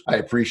numbers. I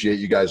appreciate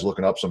you guys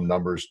looking up some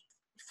numbers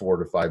 4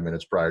 to 5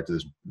 minutes prior to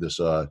this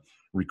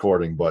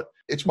recording, but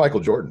it's Michael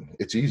Jordan.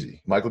 It's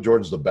easy. Michael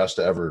Jordan's the best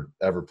to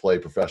ever play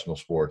professional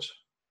sports.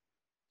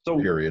 So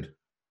period.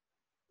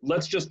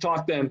 Let's just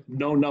talk then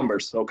no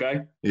numbers,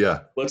 okay? Yeah.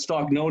 Let's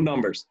talk no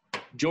numbers.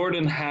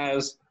 Jordan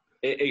has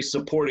a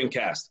supporting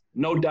cast.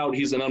 No doubt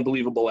he's an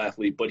unbelievable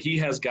athlete, but he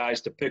has guys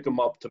to pick him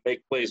up to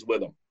make plays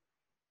with him.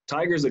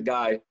 Tiger's a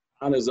guy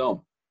on his own.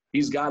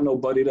 He's got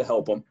nobody to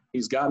help him.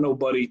 He's got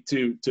nobody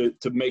to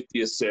make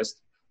the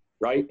assist,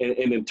 right? And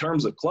in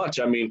terms of clutch,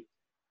 I mean,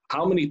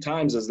 how many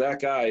times is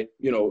that guy,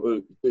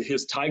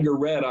 his Tiger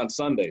Red on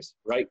Sundays,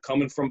 right?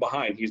 Coming from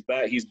behind. He's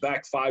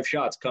back 5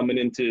 shots coming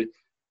into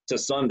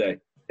Sunday.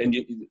 And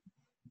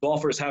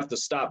golfers have to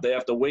stop. They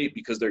have to wait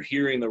because they're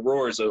hearing the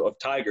roars of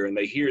Tiger, and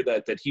they hear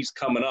that he's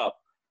coming up.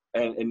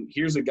 And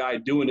here's a guy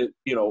doing it,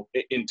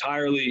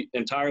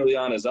 entirely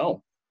on his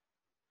own.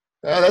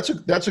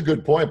 That's a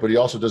good point, but he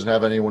also doesn't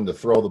have anyone to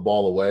throw the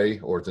ball away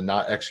or to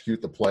not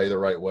execute the play the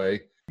right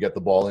way, get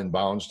the ball in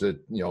bounds to,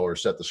 or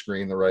set the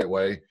screen the right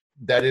way.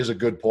 That is a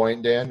good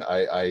point, Dan.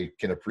 I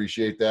can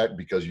appreciate that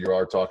because you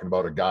are talking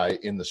about a guy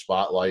in the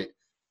spotlight.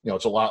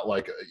 It's a lot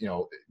like,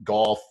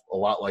 golf, a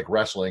lot like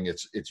wrestling.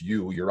 It's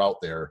you're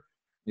out there,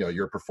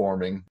 you're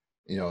performing,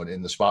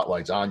 and the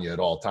spotlight's on you at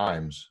all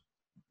times.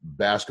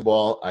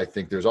 Basketball, I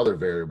think there's other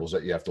variables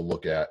that you have to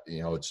look at.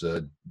 It's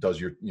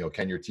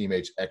can your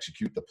teammates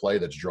execute the play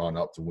that's drawn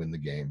up to win the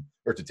game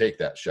or to take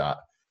that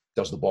shot?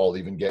 Does the ball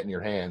even get in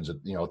your hands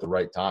at the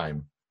right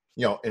time?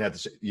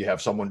 And you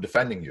have someone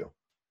defending you.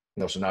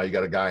 So now you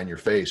got a guy in your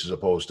face as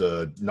opposed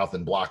to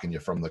nothing blocking you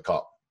from the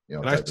cup.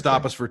 Can I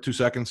stop us for 2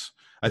 seconds?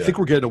 I think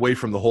we're getting away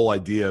from the whole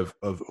idea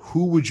of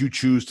who would you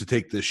choose to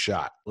take this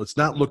shot. Let's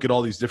not look at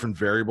all these different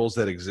variables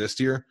that exist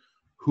here.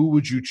 Who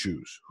would you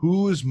choose?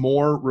 Who is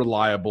more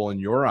reliable in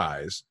your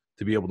eyes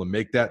to be able to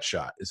make that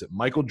shot? Is it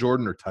Michael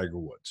Jordan or Tiger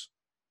Woods?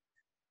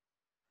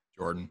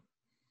 Jordan.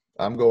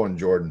 I'm going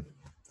Jordan.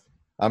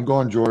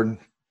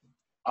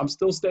 I'm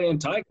still staying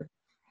Tiger.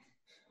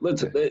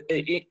 Listen,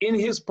 in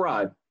his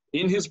prime,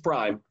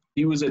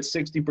 he was at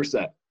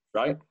 60%,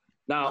 right?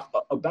 Now,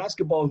 a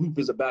basketball hoop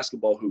is a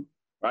basketball hoop,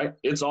 right?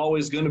 It's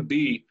always going to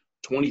be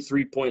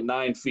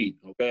 23.9 feet,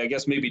 okay? I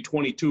guess maybe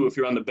 22 if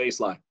you're on the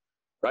baseline,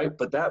 right?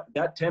 But that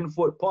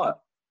 10-foot putt,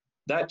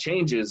 that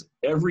changes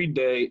every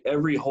day,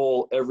 every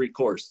hole, every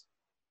course.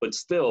 But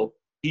still,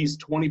 he's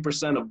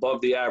 20% above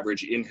the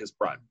average in his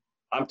prime.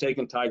 I'm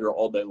taking Tiger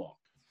all day long.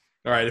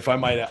 All right, if I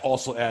might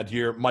also add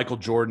here, Michael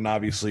Jordan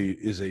obviously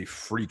is a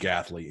freak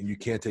athlete, and you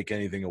can't take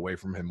anything away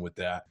from him with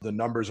that. The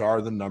numbers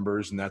are the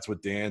numbers, and that's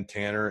what Dan,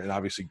 Tanner, and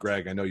obviously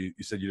Greg, I know you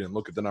said you didn't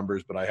look at the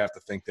numbers, but I have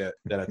to think that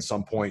at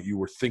some point you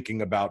were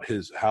thinking about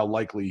how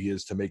likely he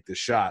is to make this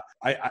shot.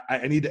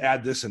 I need to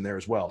add this in there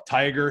as well.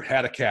 Tiger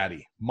had a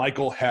caddy.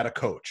 Michael had a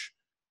coach.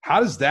 How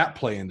does that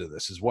play into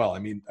this as well? I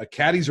mean,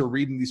 caddies are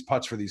reading these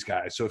putts for these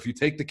guys. So if you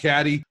take the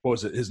caddy, what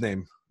was it, his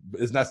name?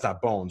 That's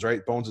not Bones,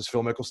 right? Bones is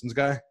Phil Mickelson's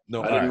guy.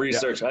 No, I didn't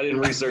research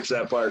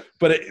that part.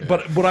 But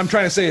what I'm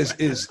trying to say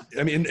is,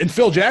 I mean, and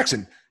Phil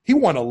Jackson, he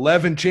won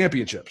 11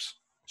 championships.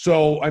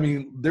 So I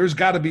mean, there's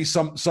got to be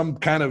some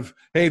kind of,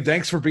 hey,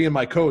 thanks for being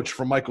my coach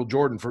from Michael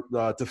Jordan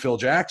to Phil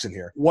Jackson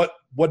here. What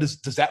does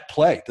that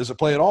play? Does it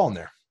play at all in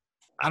there?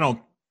 I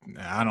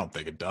don't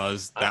think it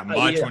does that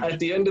much. At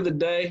the end of the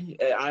day,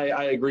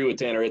 I agree with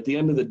Tanner. At the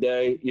end of the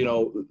day,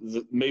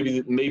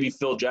 maybe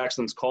Phil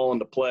Jackson's calling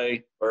to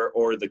play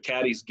or the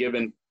caddy's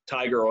giving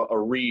Tiger a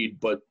read,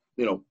 but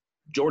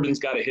Jordan's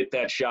got to hit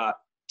that shot.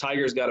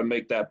 Tiger's got to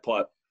make that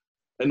putt.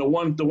 And the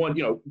one,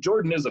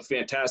 Jordan is a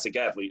fantastic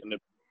athlete, and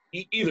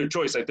either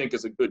choice I think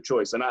is a good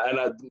choice. And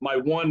my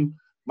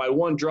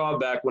one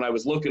drawback when I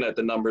was looking at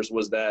the numbers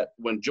was that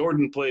when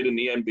Jordan played in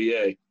the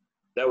NBA,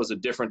 that was a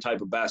different type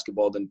of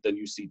basketball than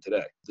you see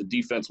today. The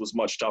defense was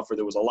much tougher.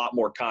 There was a lot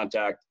more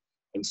contact.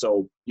 And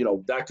so,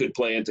 that could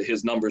play into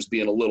his numbers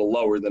being a little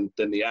lower than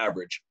the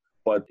average.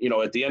 But,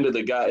 at the end of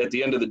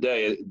the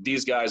day,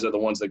 these guys are the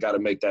ones that got to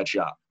make that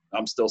shot.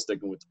 I'm still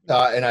sticking with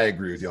them. And I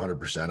agree with you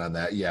 100% on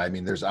that. Yeah, I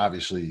mean, there's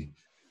obviously,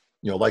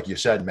 like you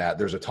said, Matt,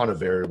 there's a ton of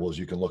variables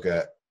you can look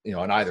at,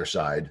 on either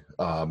side.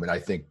 And I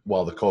think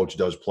while the coach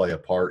does play a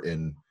part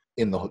in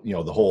the,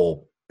 the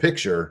whole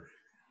picture,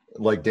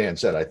 like Dan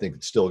said, I think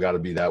it's still got to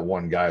be that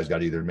one guy's got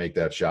to either make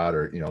that shot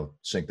or,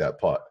 sink that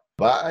putt.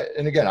 But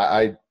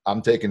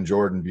I'm taking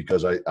Jordan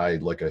because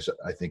like I said,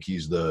 I think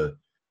he's the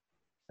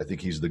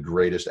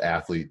greatest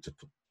athlete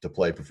to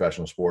play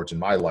professional sports in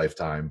my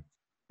lifetime.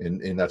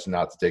 And that's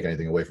not to take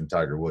anything away from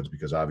Tiger Woods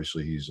because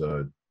obviously he's,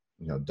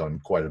 done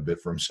quite a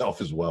bit for himself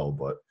as well,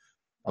 but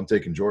I'm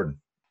taking Jordan.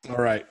 All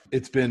right.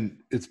 It's been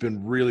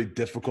really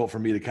difficult for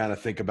me to kind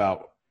of think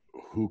about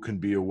who can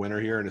be a winner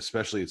here. And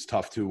especially it's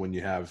tough too when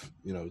you have,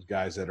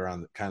 guys that are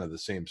on kind of the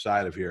same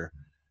side of here,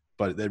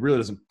 but that really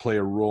doesn't play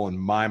a role in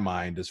my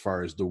mind as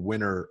far as the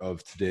winner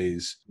of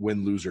today's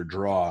win, lose, or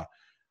draw.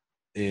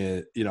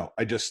 And,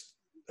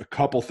 a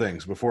couple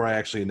things before I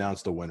actually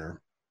announce the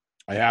winner.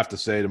 I have to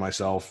say to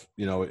myself,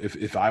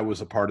 if I was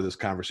a part of this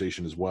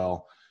conversation as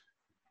well,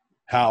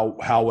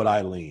 how would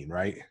I lean,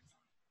 right?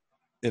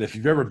 And if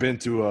you've ever been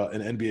to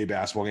an NBA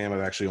basketball game,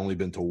 I've actually only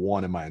been to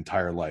one in my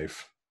entire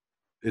life.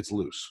 It's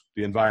loose.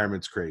 The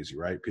environment's crazy,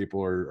 right?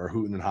 People are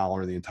hooting and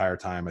hollering the entire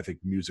time. I think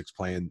music's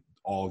playing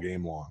all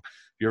game long.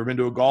 If you ever been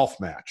to a golf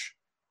match,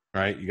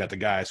 right? You got the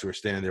guys who are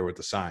standing there with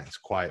the signs,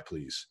 quiet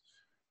please.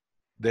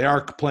 They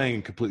are playing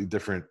in completely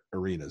different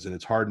arenas, and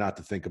it's hard not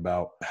to think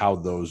about how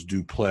those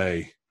do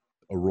play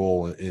a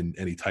role in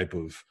any type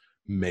of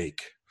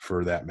make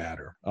for that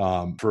matter.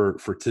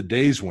 For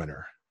today's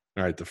winner,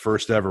 all right, the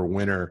first ever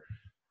winner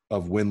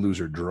of win, lose,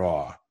 or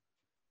draw,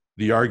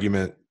 the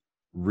argument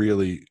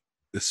really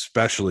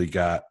especially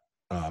got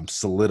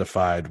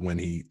solidified when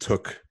he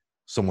took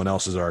someone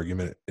else's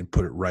argument and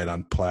put it right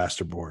on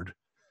plasterboard.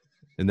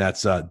 And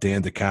that's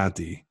Dan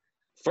DeConti.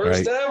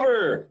 First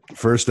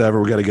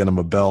ever. We got to get him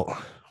a belt.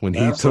 When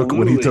he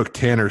took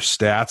Tanner's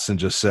stats and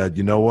just said,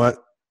 you know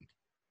what?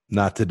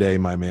 Not today,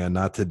 my man.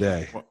 Not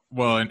today.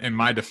 Well, in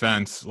my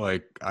defense,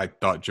 like, I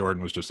thought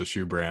Jordan was just a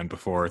shoe brand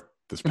before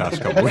this past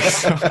couple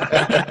weeks.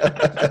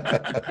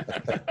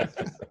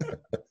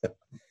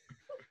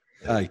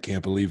 I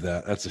can't believe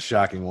that. That's a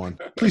shocking one.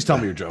 Please tell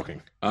me you're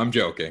joking. I'm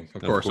joking.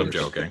 Of course I'm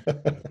joking.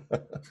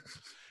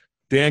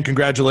 Dan,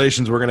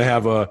 congratulations. We're going to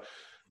have a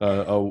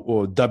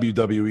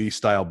WWE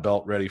style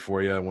belt ready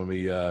for you when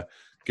we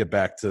get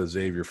back to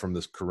Xavier from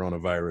this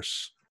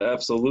coronavirus.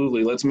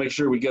 Absolutely. Let's make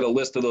sure we get a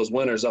list of those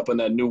winners up on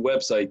that new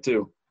website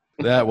too.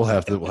 That we'll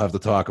have to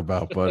talk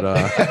about,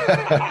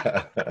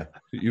 but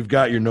you've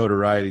got your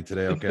notoriety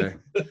today, okay?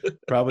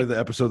 Probably the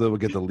episode that will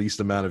get the least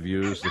amount of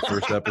views, the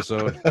first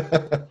episode.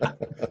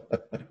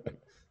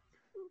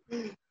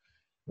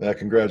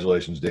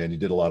 Congratulations, Dan. You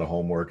did a lot of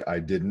homework. I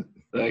didn't.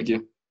 Thank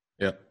you.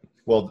 Yep.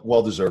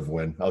 Well-deserved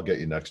win. I'll get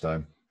you next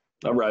time.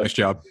 All right. Nice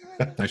job.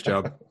 Nice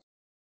job.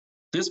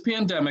 This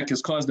pandemic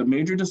has caused a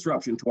major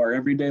disruption to our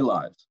everyday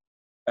lives.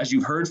 As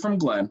you've heard from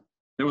Glenn,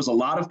 there was a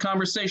lot of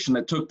conversation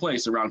that took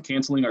place around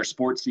canceling our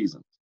sports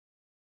seasons.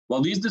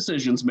 While these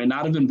decisions may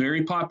not have been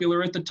very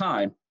popular at the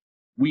time,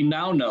 we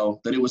now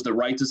know that it was the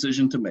right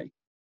decision to make.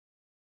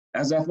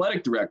 As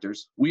athletic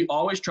directors, we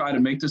always try to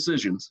make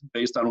decisions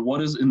based on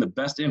what is in the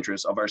best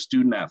interest of our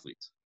student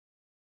athletes.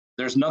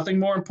 There's nothing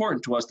more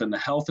important to us than the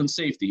health and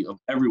safety of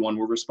everyone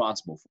we're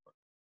responsible for.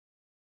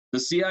 The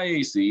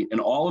CIAC and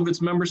all of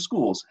its member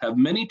schools have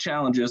many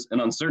challenges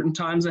and uncertain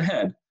times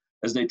ahead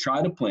as they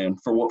try to plan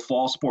for what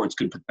fall sports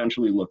could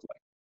potentially look like.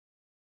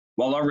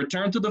 While our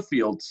return to the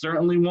field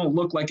certainly won't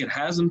look like it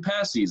has in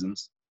past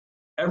seasons,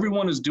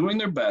 everyone is doing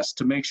their best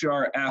to make sure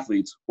our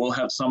athletes will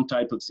have some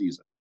type of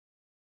season.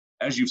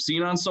 As you've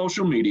seen on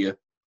social media,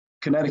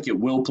 Connecticut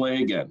will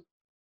play again.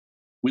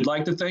 We'd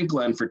like to thank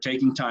Glenn for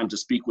taking time to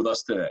speak with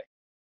us today.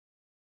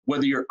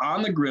 Whether you're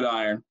on the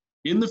gridiron,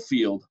 in the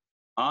field,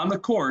 on the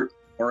court,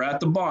 or at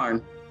the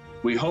barn,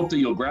 we hope that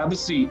you'll grab a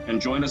seat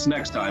and join us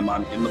next time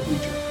on In the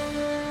Bleachers.